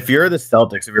 And if you're the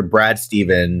Celtics, if you're Brad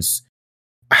Stevens,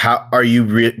 do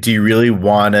you really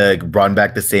want to run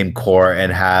back the same core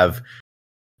and have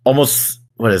almost,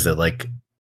 what is it, like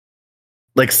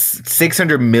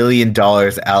 $600 million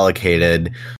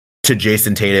allocated to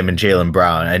Jason Tatum and Jaylen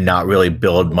Brown and not really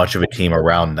build much of a team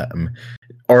around them?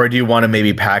 Or do you want to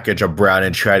maybe package a Brown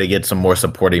and try to get some more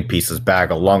supporting pieces back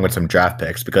along with some draft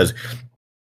picks? Because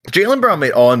Jaylen Brown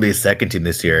made All-NBA second team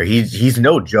this year. He's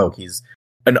no joke. He's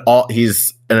an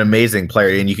amazing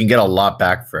player, and you can get a lot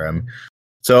back for him.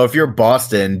 So if you're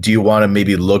Boston, do you want to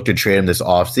maybe look to trade him this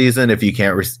offseason if you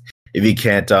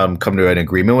can't come to an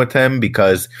agreement with him?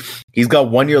 Because he's got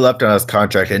 1 year left on his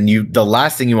contract, and the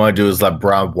last thing you want to do is let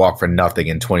Brown walk for nothing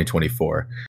in 2024.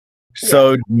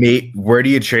 So where do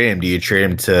you trade him? Do you trade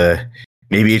him to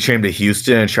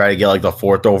Houston and try to get like the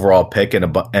 4th overall pick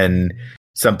and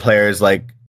some players,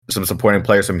 like some supporting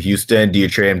players from Houston? Do you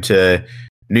trade him to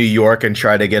New York and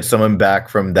try to get someone back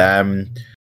from them?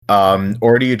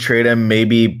 Or do you trade him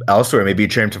maybe elsewhere? Maybe you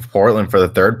trade him to Portland for the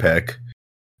 3rd pick.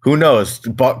 Who knows?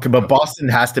 But Boston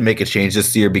has to make a change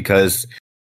this year, because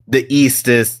the East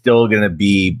is still going to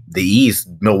be the East.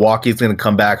 Milwaukee's going to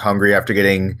come back hungry after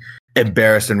getting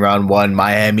embarrassed in round 1.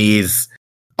 Miami's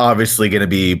obviously going to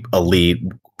be elite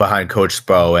behind Coach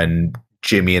Spo and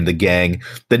Jimmy and the gang.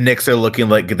 The Knicks are looking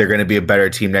like they're going to be a better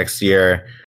team next year.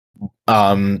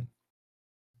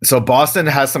 So Boston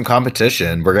has some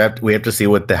competition. We have to see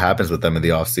what happens with them in the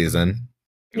offseason.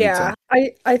 Yeah,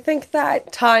 I think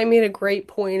that Ty made a great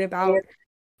point about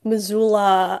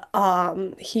Missoula.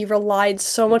 He relied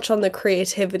so much on the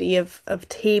creativity of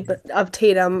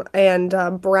Tatum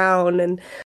and Brown, and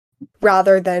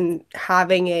rather than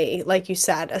having like you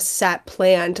said, a set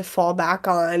plan to fall back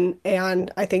on.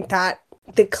 And I think that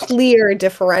the clear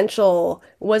differential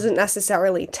wasn't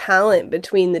necessarily talent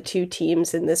between the two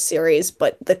teams in this series,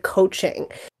 but the coaching.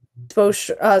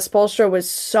 Spoelstra was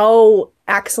so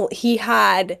excellent. He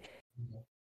had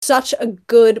such a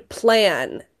good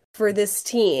plan for this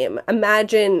team.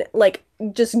 Imagine like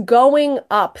just going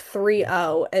up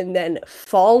 3-0 and then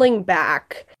falling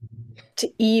back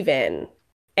to even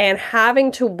and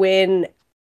having to win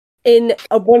in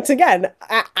once again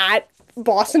at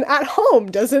Boston at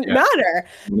home. Doesn't matter.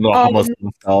 Almost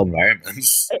all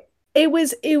environments.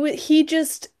 He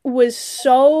just was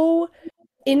so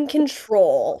in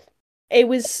control. It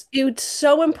was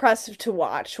so impressive to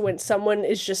watch when someone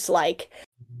is just like,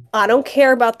 I don't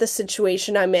care about the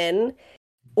situation I'm in,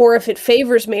 or if it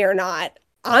favors me or not.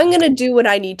 I'm going to do what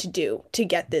I need to do to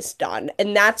get this done.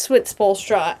 And that's what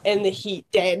Spoelstra and the Heat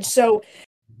did. So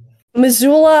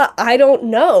Missoula, I don't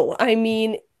know. I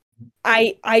mean,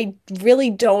 I really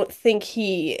don't think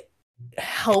he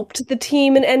helped the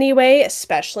team in any way,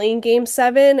 especially in Game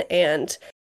 7. And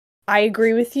I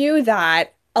agree with you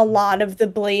that a lot of the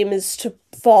blame is to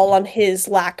fall on his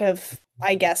lack of,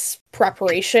 I guess,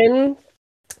 preparation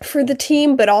for the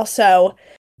team, but also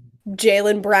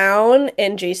Jaylen Brown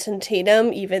and Jason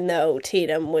Tatum, even though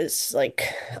Tatum was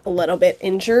like a little bit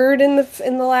injured in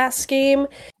the last game.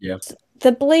 Yeah.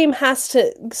 The blame has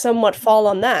to somewhat fall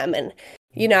on them. And,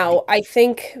 I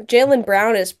think Jaylen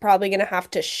Brown is probably going to have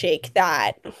to shake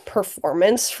that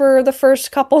performance for the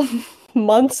first couple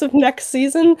months of next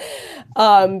season,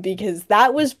 because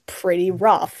that was pretty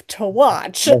rough to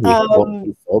watch. He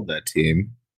sold that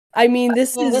team. I mean,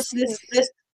 this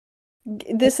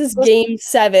is game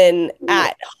 7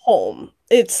 at home.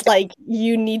 It's like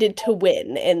you needed to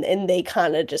win, and they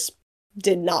kind of just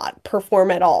did not perform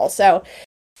at all. So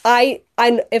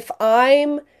if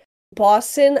I'm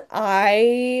Boston,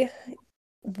 I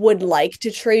would like to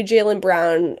trade Jaylen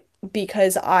Brown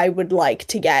because I would like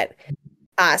to get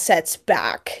assets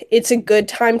back. It's a good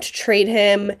time to trade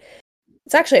him.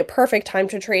 It's actually a perfect time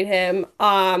to trade him,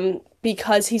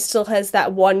 because he still has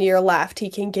that 1 year left. He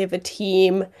can give a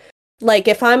team, like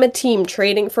if I'm a team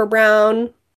trading for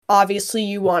Brown, obviously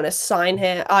you want to sign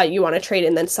him, you want to trade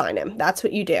and then sign him. That's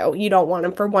what you do. You don't want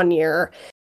him for 1 year.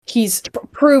 He's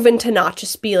proven to not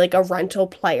just be like a rental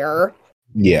player.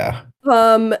 Yeah.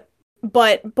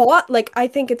 But I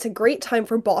think it's a great time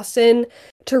for Boston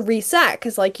to reset,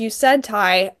 because like you said,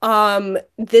 Ty,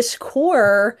 this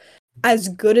core, as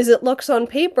good as it looks on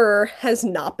paper, has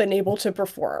not been able to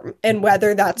perform. And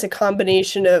whether that's a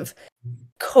combination of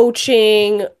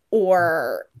coaching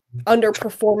or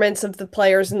underperformance of the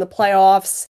players in the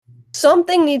playoffs,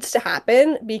 something needs to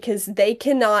happen, because they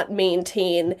cannot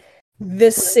maintain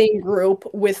this same group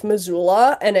with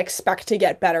Missoula and expect to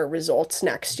get better results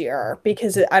next year,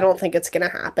 because I don't think it's going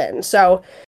to happen. So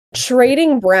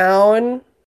trading Brown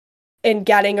and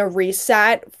getting a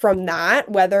reset from that,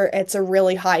 whether it's a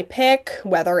really high pick,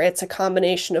 whether it's a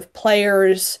combination of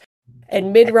players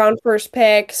and mid-round first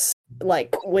picks,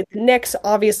 like with the Knicks,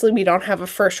 obviously we don't have a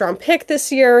first-round pick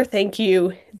this year. Thank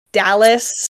you,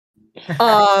 Dallas.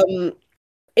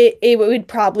 It would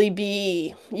probably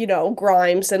be,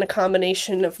 Grimes and a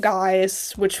combination of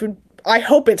guys, which I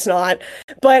hope it's not,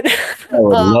 but I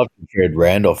would love to trade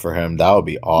Randall for him. That would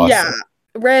be awesome. Yeah,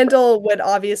 Randall would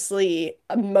obviously,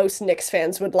 most Knicks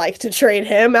fans would like to trade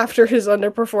him after his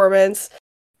underperformance,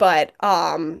 but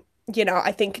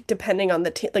I think depending on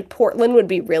the team, like Portland would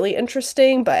be really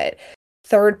interesting, but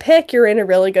third pick, you're in a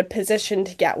really good position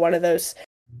to get one of those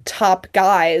top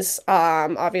guys.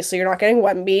 Obviously you're not getting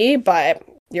Wemby, but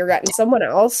you're getting someone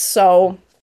else. So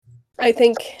I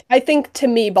think to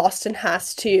me, Boston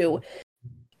has to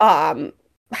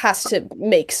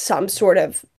make some sort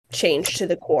of change to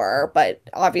the core, but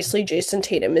obviously Jason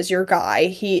Tatum is your guy.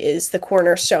 He is the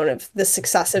cornerstone of the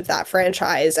success of that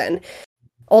franchise, and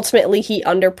ultimately he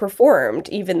underperformed,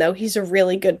 even though he's a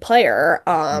really good player.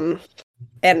 And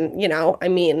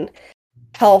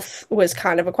health was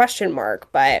kind of a question mark,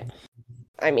 but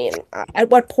at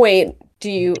what point do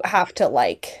you have to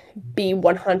be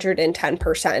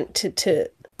 110% to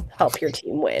help your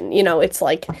team win? It's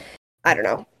like, I don't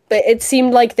know. But it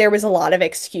seemed like there was a lot of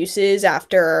excuses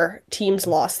after teams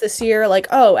lost this year. Like,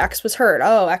 oh, X was hurt.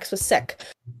 Oh, X was sick.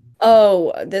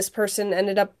 Oh, this person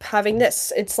ended up having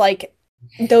this. It's like,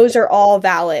 those are all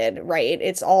valid, right?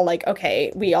 It's all like,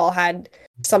 okay, we all had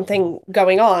something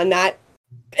going on that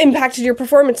impacted your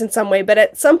performance in some way. But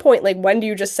at some point, when do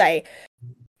you just say,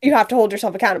 you have to hold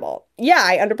yourself accountable? Yeah,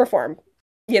 I underperformed.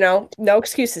 No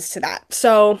excuses to that.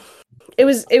 So it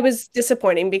was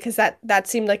disappointing, because that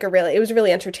seemed like it was a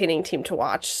really entertaining team to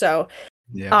watch. So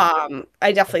yeah.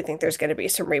 I definitely think there's going to be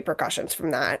some repercussions from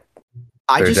that.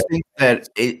 I just think that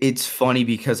it's funny,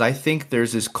 because I think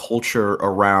there's this culture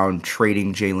around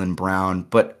trading Jaylen Brown,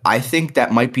 but I think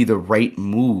that might be the right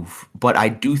move. But I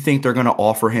do think they're going to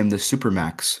offer him the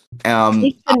Supermax.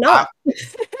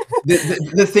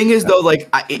 The thing is, though,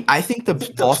 I think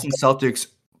the Boston Celtics,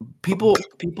 people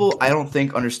I don't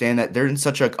think understand that they're in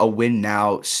such a win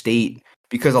now state,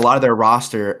 because a lot of their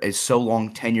roster is so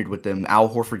long tenured with them. Al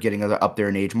Horford getting up there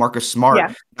in age, Marcus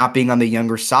Smart not being on the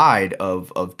younger side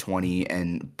of 20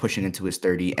 and pushing into his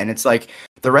 30. And it's like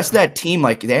the rest of that team,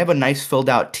 they have a nice filled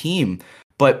out team,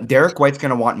 but Derek White's going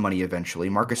to want money eventually.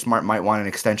 Marcus Smart might want an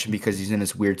extension because he's in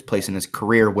this weird place in his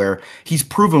career where he's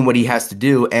proven what he has to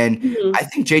do. And I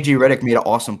think JJ Redick made an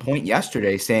awesome point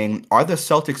yesterday saying, are the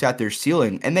Celtics at their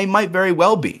ceiling? And they might very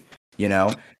well be,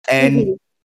 And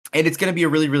it's going to be a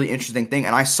really, really interesting thing.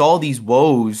 And I saw these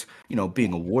woes,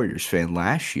 being a Warriors fan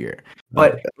last year.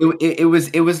 But it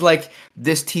was like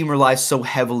this team relies so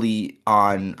heavily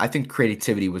on, I think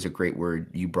creativity was a great word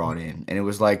you brought in. And it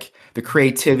was like the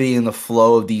creativity and the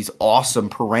flow of these awesome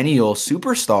perennial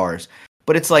superstars.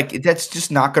 But it's like, that's just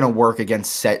not going to work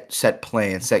against set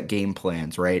plans, set game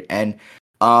plans, right? And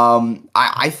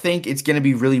I think it's going to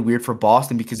be really weird for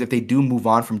Boston because if they do move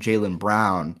on from Jaylen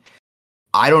Brown,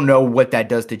 I don't know what that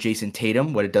does to Jason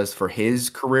Tatum, what it does for his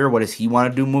career. What does he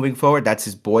want to do moving forward? That's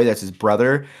his boy. That's his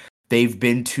brother. They've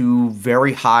been to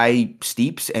very high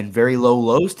steeps and very low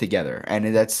lows together.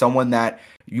 And that's someone that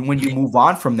when you move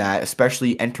on from that,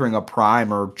 especially entering a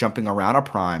prime or jumping around a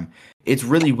prime, it's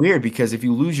really weird because if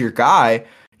you lose your guy,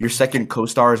 your second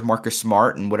co-star is Marcus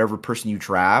Smart and whatever person you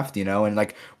draft, and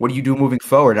like, what do you do moving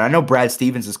forward? And I know Brad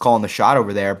Stevens is calling the shot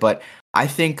over there, but I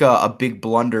think a big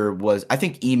blunder was I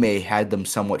think Ime had them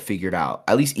somewhat figured out.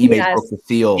 At least Ime broke the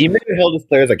seal. Ime held his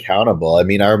players accountable. I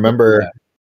mean, I remember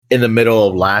in the middle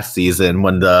of last season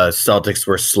when the Celtics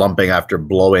were slumping after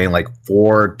blowing like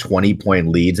 4 20-point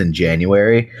leads in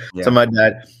January, something like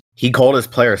that. He called his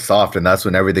players soft, and that's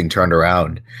when everything turned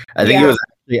around. I think it was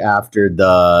actually after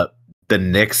the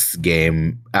Knicks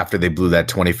game, after they blew that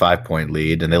 25-point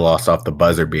lead and they lost off the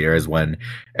buzzer beater, is when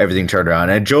everything turned around.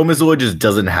 And Joe Mazzulla just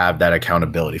doesn't have that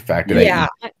accountability factor.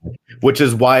 Which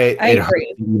is why it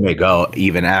hurt to go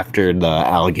even after the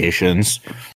allegations.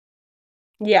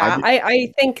 Yeah,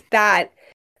 I think that,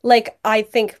 like, I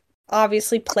think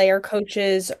obviously player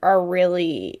coaches are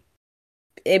really,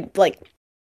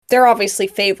 they're obviously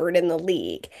favored in the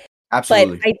league.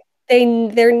 Absolutely. But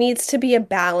there needs to be a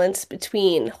balance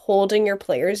between holding your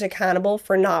players accountable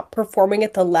for not performing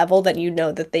at the level that you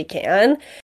know that they can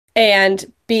and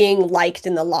being liked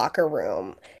in the locker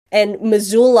room. And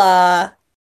Mazzulla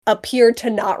appeared to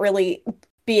not really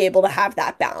be able to have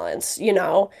that balance,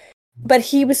 But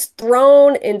he was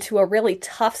thrown into a really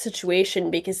tough situation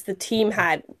because the team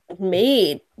had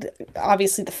made,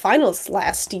 obviously, the finals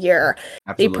last year.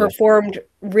 Absolutely. They performed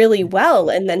really well,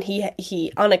 and then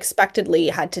he unexpectedly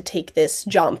had to take this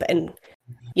jump. And,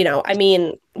 I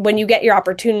mean, when you get your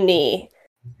opportunity,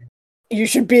 you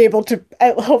should be able to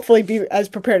hopefully be as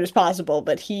prepared as possible.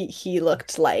 But he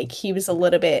looked like he was a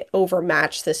little bit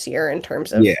overmatched this year in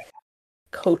terms of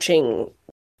coaching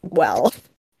well.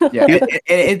 Yeah,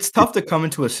 it's tough to come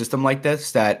into a system like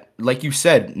this that, like you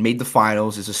said, made the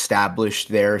finals, is established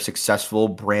their successful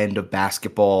brand of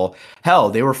basketball.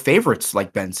 Hell, they were favorites,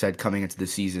 like Ben said, coming into the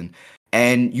season.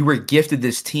 And you were gifted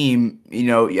this team,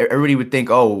 everybody would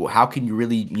think, oh, how can you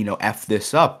really, F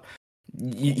this up?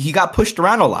 He got pushed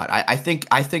around a lot. I think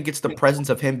it's the presence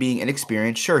of him being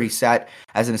inexperienced. Sure, he sat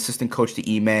as an assistant coach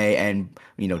to Ime and,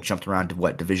 jumped around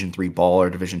to Division III ball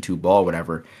or Division II ball,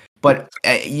 whatever. But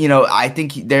I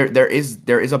think there is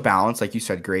a balance, like you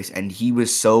said, Grace, and he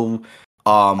was so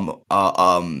about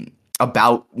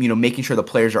making sure the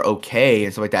players are okay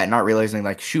and stuff like that, and not realizing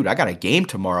like, shoot, I got a game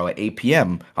tomorrow at 8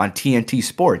 p.m. on TNT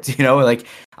Sports.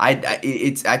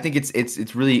 I think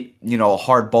it's really a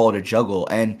hard ball to juggle,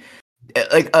 and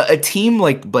like a team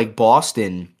like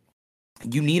Boston,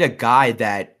 you need a guy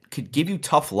that could give you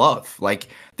tough love. Like,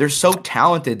 they're so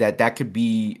talented that could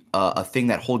be a thing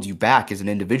that holds you back as an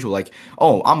individual. Like,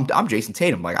 oh, I'm Jason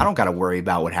Tatum. Like, I don't got to worry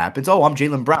about what happens. Oh, I'm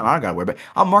Jaylen Brown. I don't got to worry about.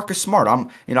 I'm Marcus Smart.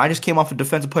 I just came off a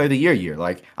Defensive Player of the Year.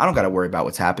 Like, I don't got to worry about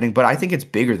what's happening. But I think it's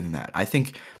bigger than that. I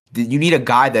think you need a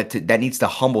guy that needs to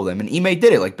humble them. And Ime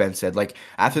did it, like Ben said. Like,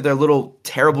 after their little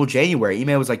terrible January,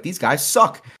 Ime was like, these guys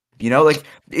suck. Like,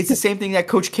 it's the same thing that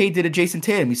Coach K did to Jason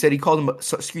Tatum. He said he called him,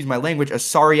 excuse my language, a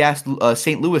sorry-ass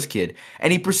St. Louis kid.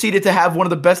 And he proceeded to have one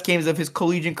of the best games of his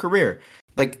collegiate career.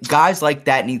 Like, guys like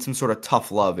that need some sort of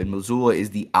tough love, and Mazzulla is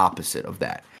the opposite of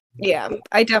that. Yeah,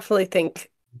 I definitely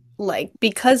think,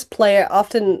 because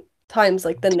oftentimes,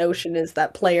 the notion is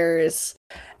that players,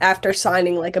 after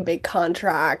signing, a big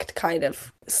contract, kind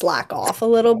of slack off a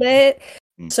little bit.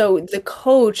 So the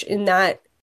coach in that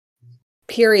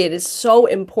period is so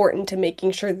important to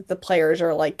making sure that the players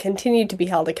are continue to be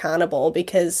held accountable,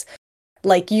 because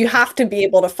you have to be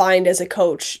able to find as a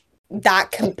coach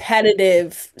that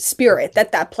competitive spirit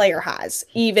that player has,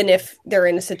 even if they're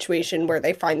in a situation where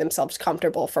they find themselves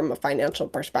comfortable from a financial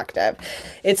perspective.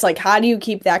 It's how do you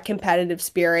keep that competitive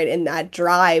spirit and that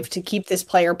drive to keep this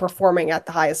player performing at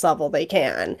the highest level they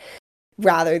can,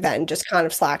 rather than just kind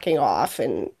of slacking off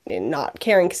and not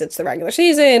caring because it's the regular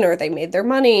season or they made their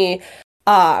money.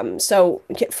 So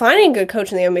finding a good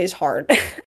coach in the NBA is hard.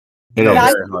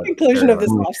 That's the conclusion of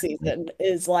this offseason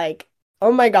is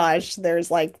oh my gosh,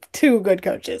 there's 2 good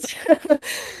coaches.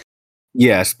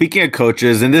 Yeah, speaking of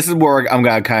coaches, and this is where I'm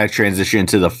going to kind of transition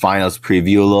to the finals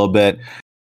preview a little bit.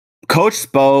 Coach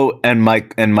Spo and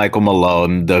Michael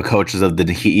Malone, the coaches of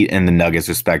the Heat and the Nuggets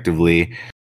respectively,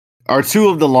 are 2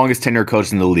 of the longest tenure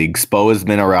coaches in the league. Spo has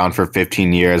been around for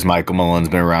 15 years. Michael Malone's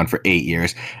been around for 8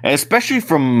 years. And especially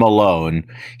from Malone,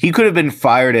 he could have been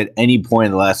fired at any point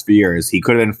in the last few years. He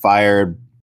could have been fired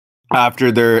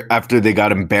after they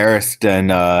got embarrassed and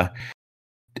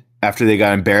after they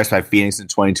got embarrassed by Phoenix in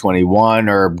 2021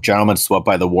 or gentlemen swept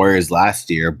by the Warriors last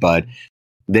year, but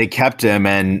they kept him,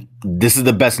 and this is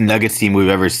the best Nuggets team we've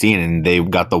ever seen, and they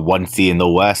got the 1 seed in the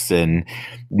West, and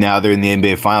now they're in the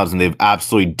NBA Finals, and they've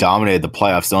absolutely dominated the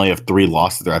playoffs. They only have 3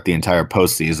 losses throughout the entire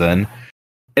postseason,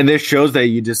 and this shows that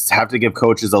you just have to give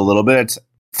coaches a little bit.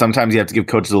 Sometimes you have to give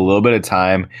coaches a little bit of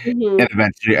time, and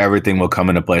eventually everything will come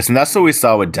into place, and that's what we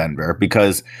saw with Denver,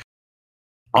 because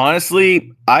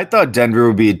honestly, I thought Denver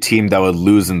would be a team that would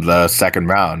lose in the second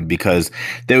round because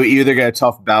they would either get a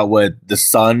tough bout with the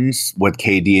Suns with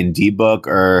KD and D-Book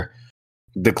or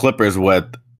the Clippers with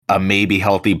a maybe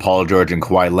healthy Paul George and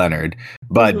Kawhi Leonard.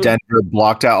 But Denver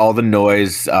blocked out all the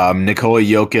noise. Nikola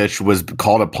Jokic was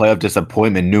called a playoff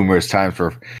disappointment numerous times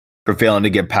for failing to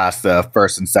get past the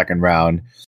first and second round.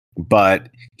 But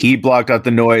he blocked out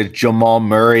the noise. Jamal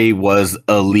Murray was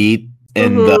elite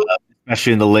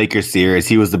especially in the Lakers series.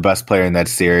 He was the best player in that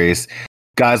series.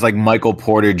 Guys like Michael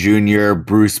Porter Jr.,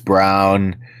 Bruce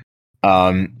Brown,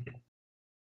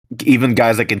 even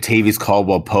guys like Kentavious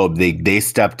Caldwell-Pope, they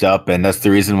stepped up, and that's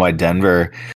the reason why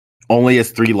Denver only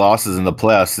has 3 losses in the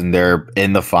playoffs, and they're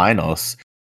in the finals.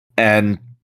 And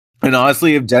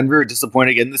honestly, if Denver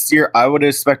disappointed again this year, I would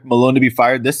expect Malone to be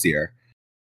fired this year.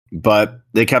 But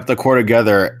they kept the core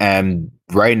together, and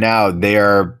right now they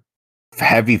are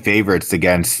heavy favorites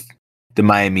against the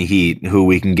Miami Heat, who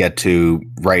we can get to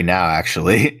right now,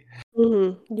 actually.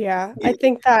 Yeah, I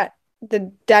think that the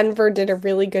Denver did a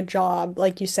really good job,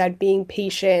 like you said, being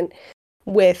patient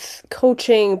with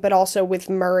coaching, but also with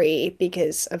Murray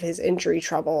because of his injury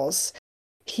troubles.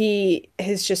 He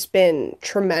has just been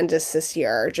tremendous this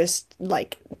year, just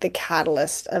like the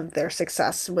catalyst of their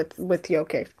success with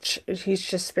Jokic. He's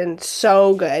just been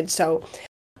so good. So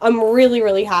I'm really,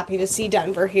 really happy to see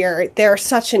Denver here. They're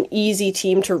such an easy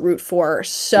team to root for.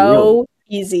 So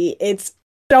easy. It's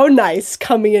so nice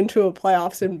coming into a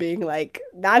playoffs and being like,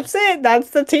 that's it.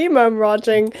 That's the team I'm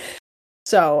watching.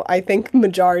 So I think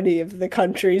majority of the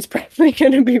country is probably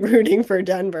going to be rooting for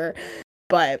Denver.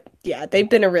 But yeah, they've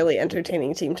been a really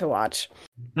entertaining team to watch.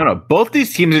 No, both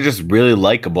these teams are just really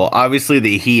likable. Obviously,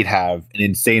 the Heat have an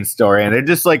insane story, and they're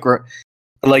just like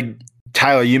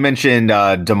Tyler, you mentioned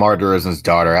DeMar DeRozan's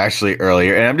daughter actually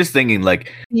earlier, and I'm just thinking,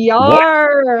 like,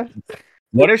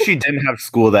 what if she didn't have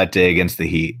school that day against the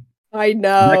Heat? I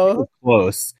know.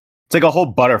 Close. It's like a whole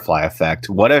butterfly effect.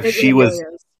 What if she was?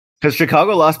 Because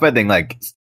Chicago lost by, I think, like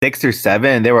 6 or 7,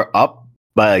 and they were up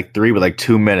by like 3 with like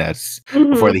 2 minutes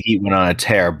before the Heat went on a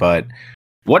tear. But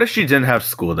what if she didn't have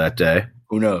school that day?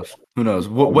 Who knows?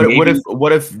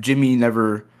 What if Jimmy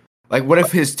never? Like, what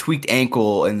if his tweaked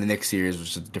ankle in the next series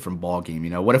was a different ball game? You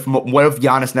know, what if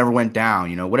Giannis never went down?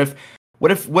 You know, what if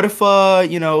Nikola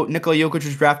Jokic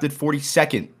was drafted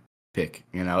 42nd pick?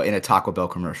 You know, in a Taco Bell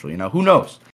commercial. You know, who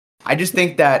knows? I just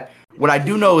think that what I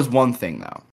do know is one thing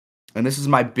though, and this is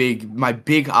my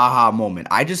big aha moment.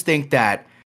 I just think that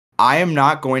I am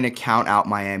not going to count out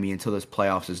Miami until this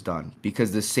playoffs is done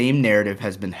because the same narrative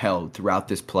has been held throughout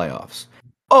this playoffs.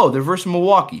 Oh, they're versus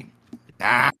Milwaukee.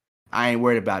 Nah. I ain't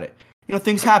worried about it. You know,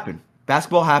 things happen.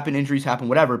 Basketball happen, injuries happen,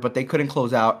 whatever, but they couldn't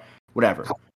close out, whatever.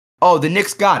 Oh, the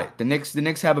Knicks got it. The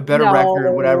Knicks have a better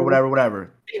record, whatever.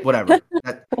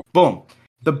 Boom.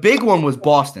 The big one was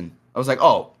Boston. I was like,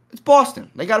 oh, it's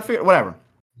Boston. They got to figure whatever.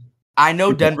 I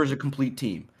know Denver's a complete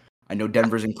team. I know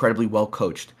Denver's incredibly well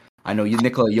coached. I know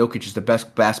Nikola Jokic is the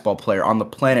best basketball player on the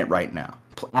planet right now.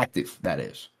 Active, that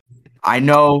is. I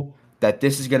know that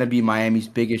this is going to be Miami's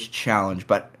biggest challenge,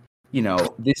 but you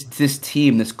know, this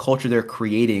team, this culture they're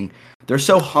creating, they're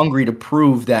so hungry to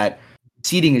prove that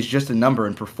seeding is just a number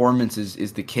and performance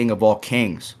is the king of all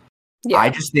kings. Yeah. I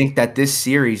just think that this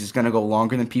series is going to go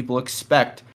longer than people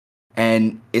expect,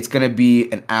 and it's going to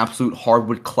be an absolute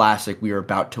hardwood classic we are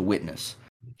about to witness.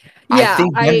 Yeah, I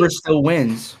think Denver still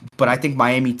wins, but I think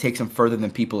Miami takes them further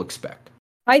than people expect.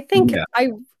 I think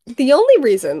the only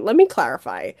reason, let me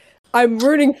clarify, I'm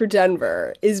rooting for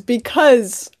Denver is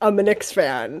because I'm a Knicks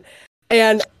fan.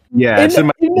 And in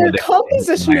their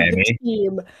composition of the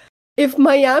team, if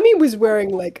Miami was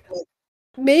wearing like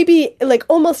maybe like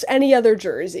almost any other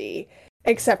jersey,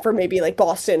 except for maybe like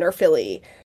Boston or Philly,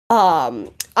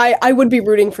 I would be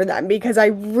rooting for them because I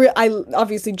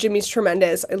obviously Jimmy's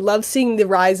tremendous. I love seeing the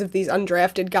rise of these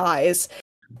undrafted guys.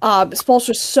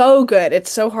 Spoelstra's so good. It's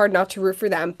so hard not to root for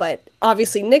them. But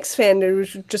obviously, Knicks fan,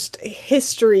 there's just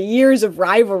history, years of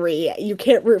rivalry. You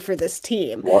can't root for this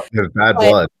team. There's bad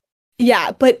blood.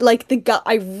 Yeah, but like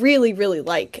I really, really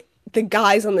like the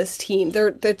guys on this team.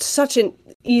 They're such an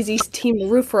easy team to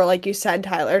root for, like you said,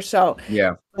 Tyler. So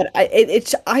Yeah. but I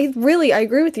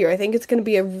agree with you. I think it's going to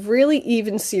be a really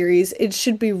even series. It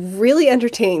should be really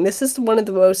entertaining. This is one of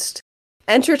the most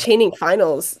entertaining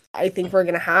finals I think we're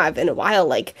going to have in a while.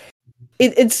 Like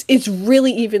it's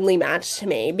really evenly matched to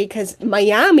me because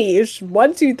Miami is,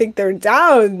 once you think they're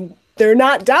down, they're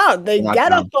not down. They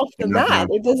get up off the mat.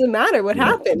 It doesn't matter what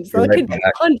happens. They could get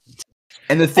punched.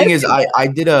 And the thing is, I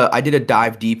did a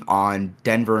dive deep on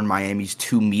Denver and Miami's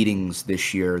 2 meetings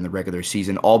this year in the regular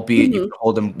season, albeit you can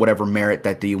hold them whatever merit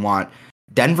that you want.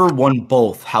 Denver won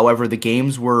both. However, the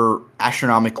games were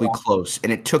astronomically close,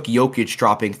 and it took Jokic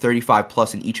dropping 35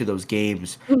 plus in each of those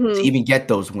games to even get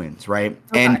those wins, right?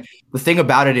 Okay. And the thing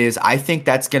about it is, I think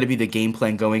that's going to be the game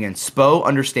plan going in. Spo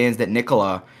understands that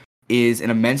Nikola is an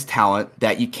immense talent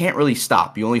that you can't really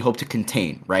stop. You only hope to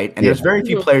contain, right? And there's very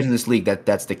few players in this league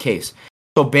that's the case.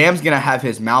 So Bam's going to have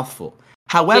his mouth full.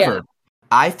 However,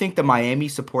 I think the Miami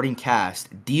supporting cast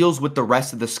deals with the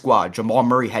rest of the squad. Jamal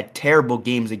Murray had terrible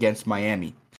games against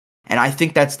Miami. And I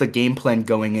think that's the game plan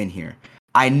going in here.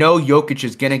 I know Jokic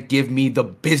is going to give me the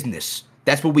business.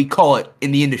 That's what we call it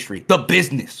in the industry. The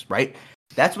business, right?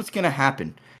 That's what's going to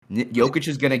happen. Jokic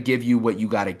is going to give you what you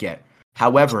got to get.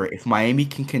 However, if Miami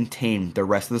can contain the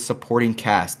rest of the supporting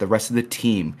cast, the rest of the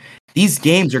team, these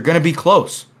games are going to be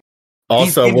close.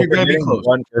 Also, we're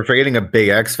forgetting a big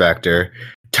X factor.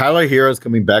 Tyler Hero's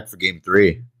coming back for Game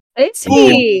 3. Is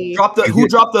he? Who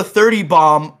dropped the 30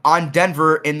 bomb on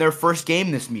Denver in their first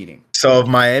game this meeting? So if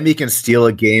Miami can steal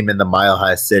a game in the Mile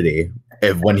High City,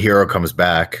 when Hero comes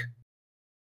back,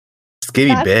 it's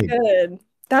gonna be big. Good.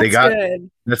 That's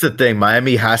good. That's the thing.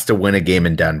 Miami has to win a game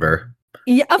in Denver.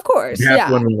 Yeah, of course. They have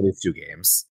to win one of these 2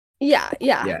 games. Yeah.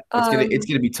 It's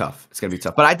gonna be tough. It's gonna be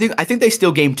tough. But I think they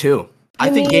steal Game 2. I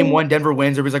think Game 1, Denver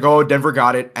wins. Everybody's like, oh, Denver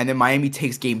got it. And then Miami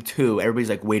takes Game 2. Everybody's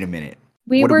like, wait a minute.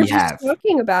 We were just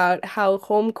talking about how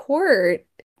home court,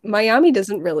 Miami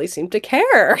doesn't really seem to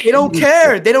care. They don't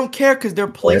care. They don't care because their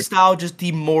play style just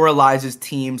demoralizes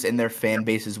teams and their fan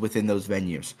bases within those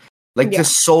venues. Like the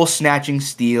soul-snatching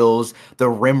steals, the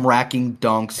rim-racking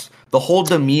dunks, the whole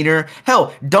demeanor.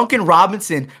 Hell, Duncan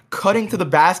Robinson cutting to the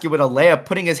basket with a layup,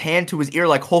 putting his hand to his ear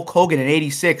like Hulk Hogan in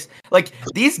 '86. Like,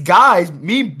 these guys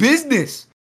mean business.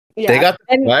 Yeah. They got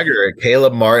the swagger.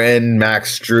 Caleb Martin,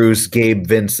 Max Strus, Gabe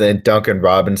Vincent, Duncan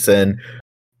Robinson,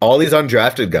 all these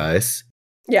undrafted guys.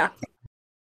 Yeah.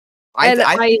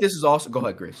 I think this is also... Go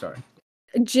ahead, Grace. Sorry.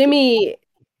 Jimmy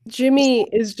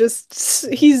is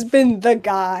just, he's been the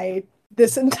guy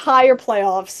this entire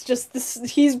playoffs.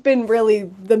 He's been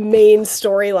really the main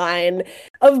storyline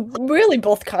of really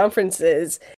both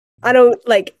conferences. I don't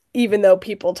even though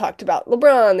people talked about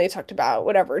LeBron, they talked about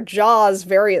whatever, Jaws,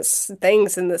 various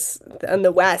things in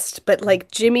the West,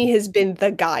 but Jimmy has been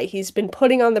the guy. He's been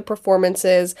putting on the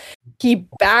performances. He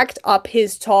backed up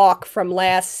his talk from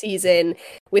last season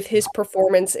with his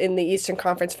performance in the Eastern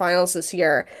Conference Finals this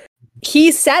year.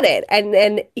 He said it,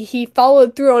 and he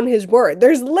followed through on his word.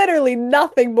 There's literally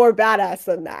nothing more badass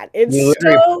than that. It's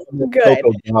so good.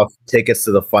 Take us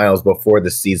to the finals before the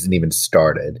season even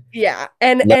started. Yeah,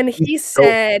 and he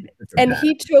said, and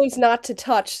he chose not to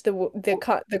touch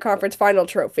the conference final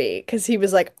trophy because he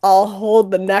was like, "I'll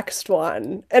hold the next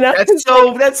one." And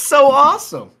that's so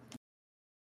awesome.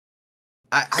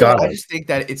 I just think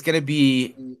that it's gonna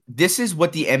be. This is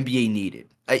what the NBA needed.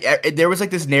 There was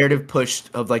this narrative pushed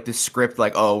of this script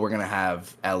oh, we're gonna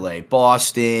have LA,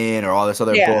 Boston, or all this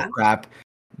other bull crap.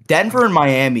 Denver and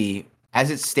Miami,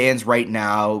 as it stands right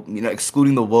now,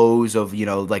 excluding the woes of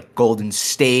Golden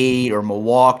State or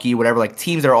Milwaukee, whatever,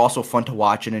 teams that are also fun to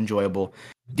watch and enjoyable.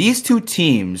 These 2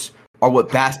 teams are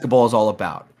what basketball is all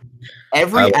about.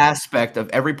 Every aspect of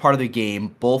every part of the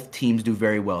game, both teams do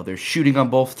very well. There's shooting on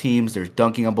both teams. There's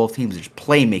dunking on both teams. There's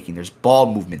playmaking. There's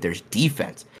ball movement. There's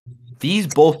defense. These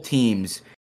both teams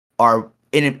are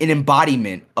an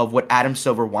embodiment of what Adam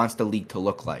Silver wants the league to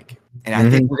look like. And I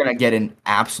think we're going to get an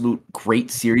absolute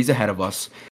great series ahead of us.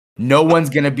 No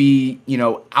one's going to be,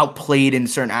 outplayed in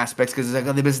certain aspects because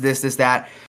it's this, that.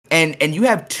 And you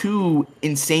have 2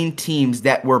 insane teams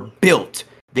that were built.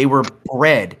 They were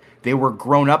bred. They were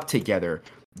grown up together.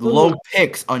 Low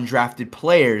picks, undrafted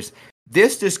players.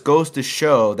 This just goes to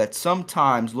show that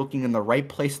sometimes looking in the right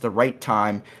place at the right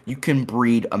time, you can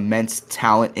breed immense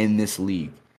talent in this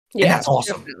league. Yeah, and that's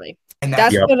awesome. Definitely. And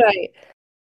that's what I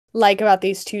like about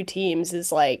these 2 teams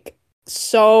is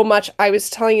so much. I was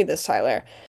telling you this, Tyler.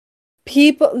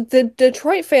 The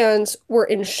Detroit fans were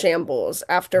in shambles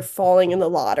after falling in the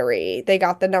lottery. They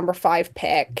got the number 5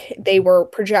 pick. They were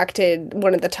projected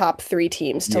one of the top 3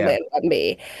 teams to land on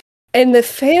me. And the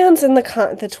fans in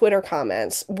the Twitter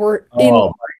comments were Oh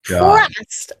my God.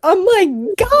 impressed. I'm like,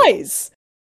 guys,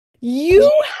 you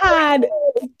had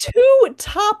 2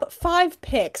 top 5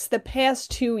 picks the past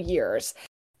 2 years,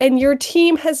 and your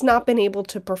team has not been able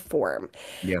to perform.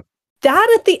 Yeah.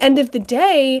 That, at the end of the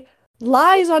day,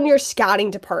 lies on your scouting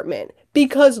department.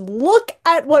 Because look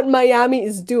at what Miami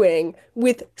is doing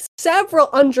with several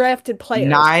undrafted players.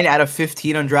 9 out of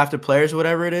 15 undrafted players,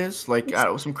 whatever it is. Like,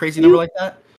 some crazy number like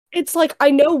that. It's like, I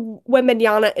know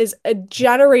Wembanyama is a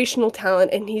generational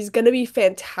talent and he's going to be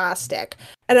fantastic.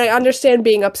 And I understand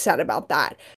being upset about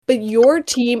that. But your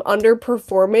team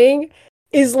underperforming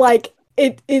is like,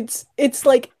 it's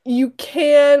like you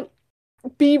can't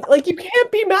be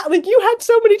mad. Like, you had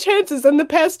so many chances in the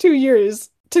past 2 years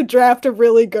to draft a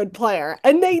really good player.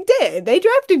 And they did. They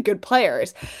drafted good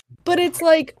players. But it's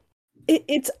like,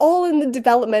 it's all in the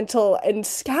developmental and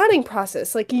scouting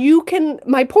process. Like,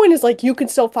 my point is, like, you can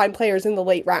still find players in the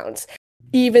late rounds,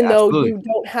 even though you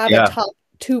don't have a top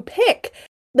 2 pick.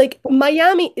 Like,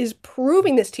 Miami is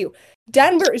proving this to you.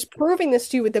 Denver is proving this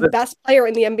to you with the best player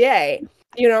in the NBA,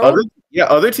 you know?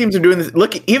 Other teams are doing this.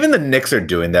 Look, even the Knicks are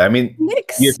doing that. I mean,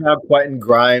 you have Quentin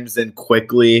Grimes and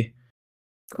Quickly,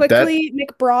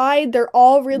 McBride, they're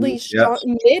all really strong.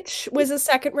 Mitch was a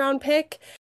 2nd-round pick.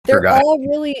 They're all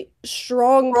really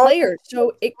strong players.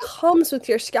 So it comes with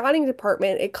your scouting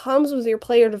department. It comes with your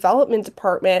player development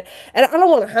department. And I don't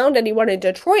want to hound anyone in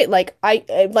Detroit. Like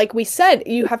we said,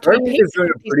 you have to be patient. Is doing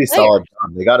a pretty solid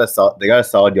job. They got a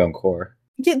solid young core.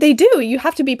 Yeah, they do. You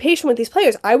have to be patient with these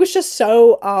players. I was just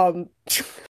so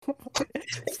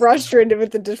frustrated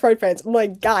with the Detroit fans. I'm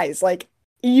like, guys, like,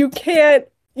 you can't.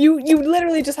 You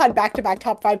literally just had back-to-back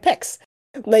top 5 picks.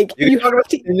 Like, you talk about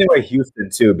anyway, Houston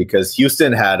too, because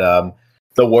Houston had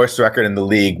the worst record in the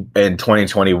league in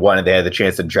 2021, and they had the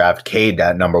chance to draft Cade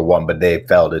at number 1, but they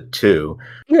failed at 2.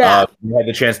 Yeah, they had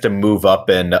the chance to move up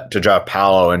and to draft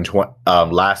Paolo in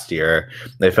last year.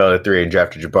 They failed at 3 and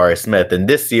drafted Jabari Smith, and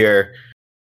this year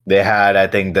they had, I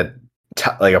think,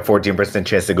 like a 14%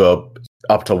 chance to go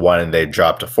up to 1, and they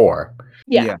dropped to 4.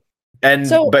 Yeah.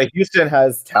 But Houston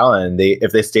has talent.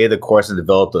 If they stay the course and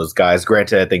develop those guys,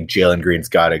 granted, I think Jalen Green's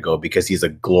got to go because he's a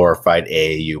glorified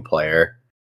AAU player.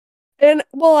 And,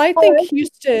 well, I think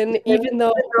Houston, even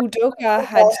though Udoka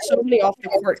had so many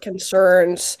off-the-court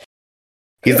concerns,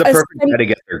 he's the perfect guy to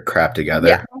get their crap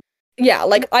together. Yeah,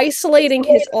 like, isolating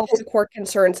his off-the-court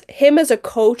concerns, him as a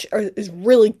coach is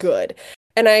really good.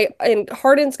 And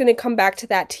Harden's going to come back to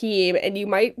that team, and you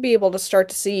might be able to start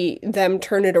to see them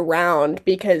turn it around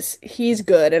because he's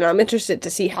good, and I'm interested to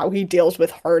see how he deals with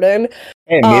Harden.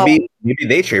 And maybe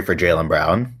they trade for Jaylen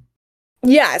Brown.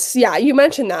 Yes, yeah, you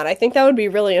mentioned that. I think that would be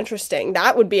really interesting.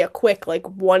 That would be a quick, like,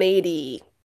 180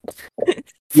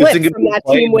 flip from that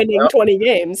team winning 20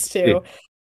 games to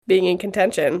being in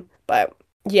contention. But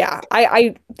yeah,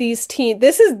 these teams.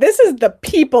 This is the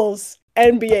people's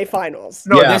NBA Finals.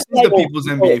 No, this is the people's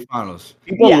NBA Finals.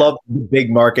 People love the big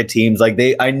market teams. Like,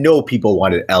 I know people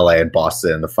wanted LA and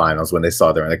Boston in the finals when they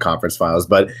saw them in the conference finals,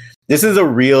 but this is a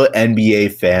real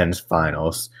NBA fans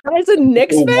finals. As a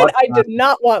Knicks fan, I did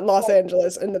not want Los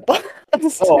Angeles in the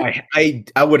finals. Oh,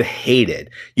 I would hate it.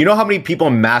 You know how many people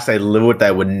in mass I live with that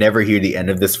I would never hear the end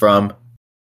of this from?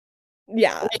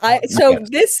 Yeah.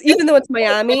 This, even though it's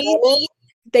Miami,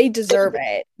 they deserve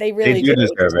it. They really do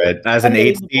deserve it. As an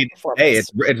 8 seed, hey,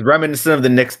 it's reminiscent of the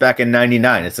Knicks back in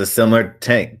 '99. It's a similar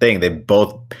thing. They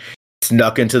both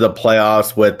snuck into the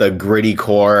playoffs with a gritty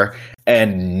core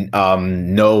and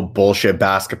no bullshit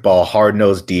basketball,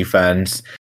 hard-nosed defense.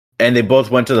 And they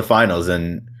both went to the finals,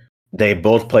 and they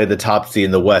both played the top seed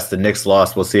in the West. The Knicks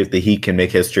lost. We'll see if the Heat can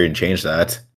make history and change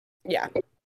that. Yeah.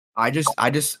 I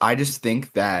just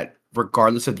think that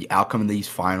regardless of the outcome of these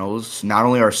finals, not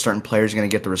only are certain players going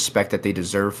to get the respect that they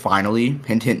deserve finally,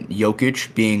 hint,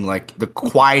 Jokic being like the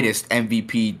quietest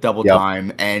MVP double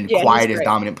time and quietest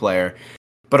dominant player,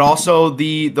 but also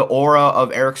the aura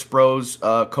of Eric Spro's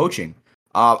coaching.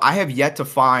 I have yet to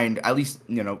find, at least,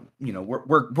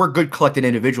 we're good collected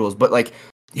individuals, but like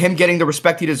him getting the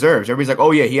respect he deserves. Everybody's like,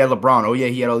 oh yeah, he had LeBron. Oh yeah,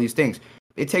 he had all these things.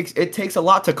 It takes a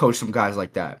lot to coach some guys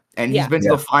like that. And he's been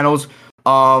to the finals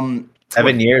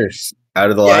 7 years out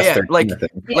of the last 13,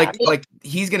 like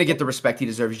he's gonna get the respect he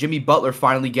deserves. Jimmy Butler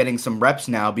finally getting some reps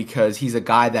now because he's a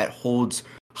guy that holds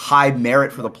high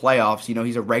merit for the playoffs. You know,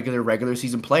 he's a regular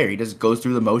season player. He just goes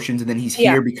through the motions, and then he's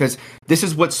here because this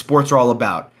is what sports are all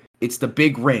about. It's the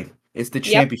big ring. It's the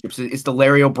championships. It's the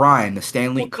Larry O'Brien, the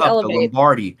Stanley Cup, the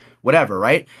Lombardi, whatever,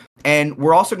 right? And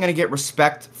we're also going to get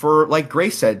respect for, like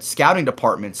Grace said, scouting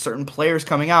departments, certain players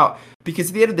coming out, because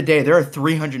at the end of the day, there are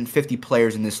 350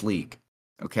 players in this league,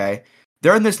 okay?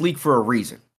 They're in this league for a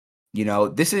reason. You know,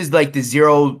 this is like the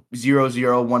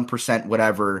 0.001%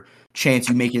 whatever chance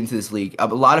you make it into this league. A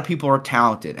lot of people are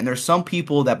talented, and there's some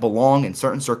people that belong in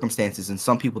certain circumstances and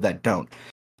some people that don't.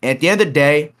 And at the end of the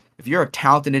day, if you're a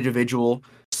talented individual,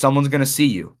 someone's going to see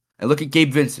you. And look at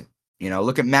Gabe Vincent. You know,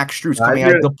 look at Max Strus coming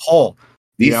out of DePaul.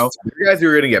 These guys who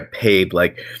are going to get paid,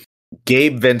 like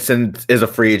Gabe Vincent is a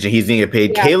free agent. He's going to get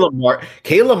paid. Yeah.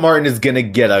 Caleb Martin is going to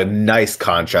get a nice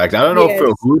contract. I don't know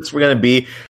if who's going to be.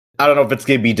 I don't know if it's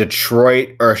going to be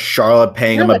Detroit or Charlotte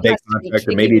paying him a big contract,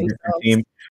 or maybe a different team.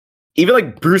 Even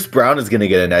like Bruce Brown is going to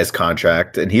get a nice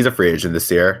contract, and he's a free agent this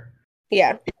year.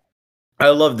 Yeah. I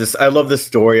love this. I love the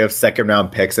story of second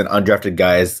round picks and undrafted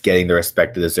guys getting the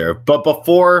respect they deserve. But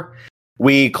before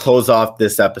we close off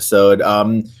this episode,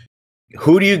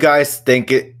 who do you guys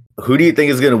think? Who do you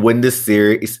think is going to win this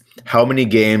series? How many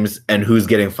games, and who's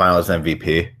getting Finals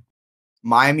MVP?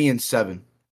 Miami in 7.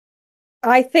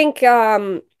 I think.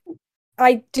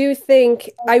 I do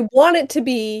think I want it to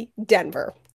be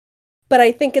Denver, but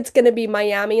I think it's going to be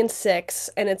Miami in 6,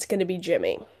 and it's going to be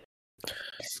Jimmy.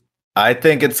 I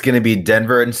think it's going to be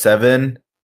Denver in 7.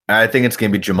 I think it's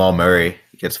going to be Jamal Murray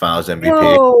gets Finals MVP.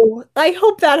 Oh, I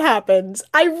hope that happens.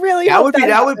 I really hope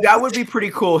that would be pretty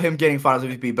cool, him getting Finals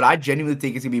MVP. But I genuinely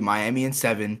think it's going to be Miami in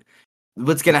 7.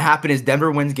 What's going to happen is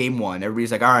Denver wins game 1.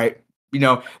 Everybody's like, all right, you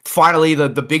know, finally the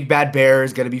big bad bear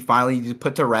is going to be finally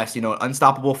put to rest. You know, an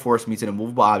unstoppable force meets an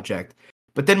immovable object.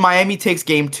 But then Miami takes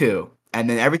game 2, and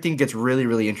then everything gets really,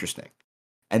 really interesting.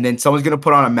 And then someone's going to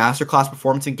put on a masterclass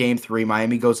performance in game 3.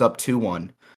 Miami goes up 2-1.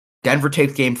 Denver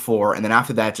takes game 4, and then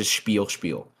after that, just spiel.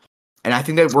 And I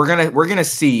think that we're gonna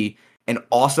see an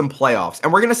awesome playoffs,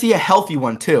 and we're gonna see a healthy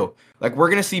one too. Like we're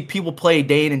gonna see people play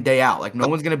day in and day out. Like no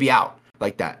one's gonna be out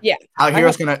like that. Yeah, Al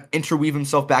Hero's gonna interweave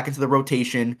himself back into the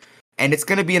rotation, and it's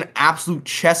gonna be an absolute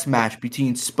chess match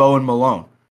between Spo and Malone.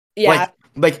 Yeah.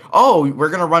 Like, oh, we're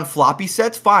going to run floppy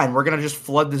sets? Fine. We're going to just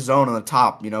flood the zone on the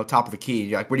top, top of the key.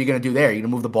 You're like, what are you going to do there? You're going to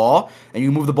move the ball, and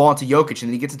you move the ball into Jokic, and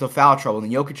then he gets into foul trouble, and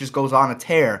then Jokic just goes on a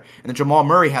tear, and then Jamal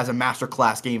Murray has a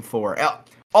masterclass game 4.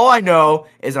 All I know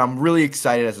is I'm really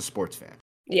excited as a sports fan.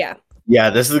 Yeah. Yeah,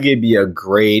 this is going to be a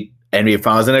great NBA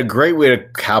Finals and a great way to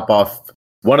cap off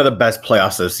one of the best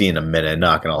playoffs I've seen in a minute,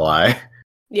 not going to lie.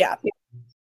 Yeah.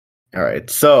 All right,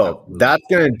 so that's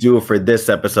going to do it for this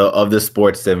episode of the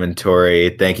Sports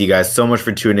Inventory. Thank you guys so much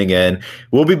for tuning in.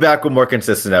 We'll be back with more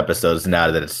consistent episodes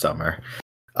now that it's summer.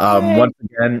 Once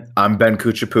again, I'm Ben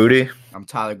Kuchaputi. I'm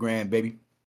Tyler Grant, baby.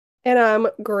 And I'm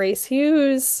Grace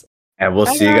Hughes. And we'll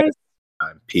see you guys next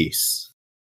time. Peace.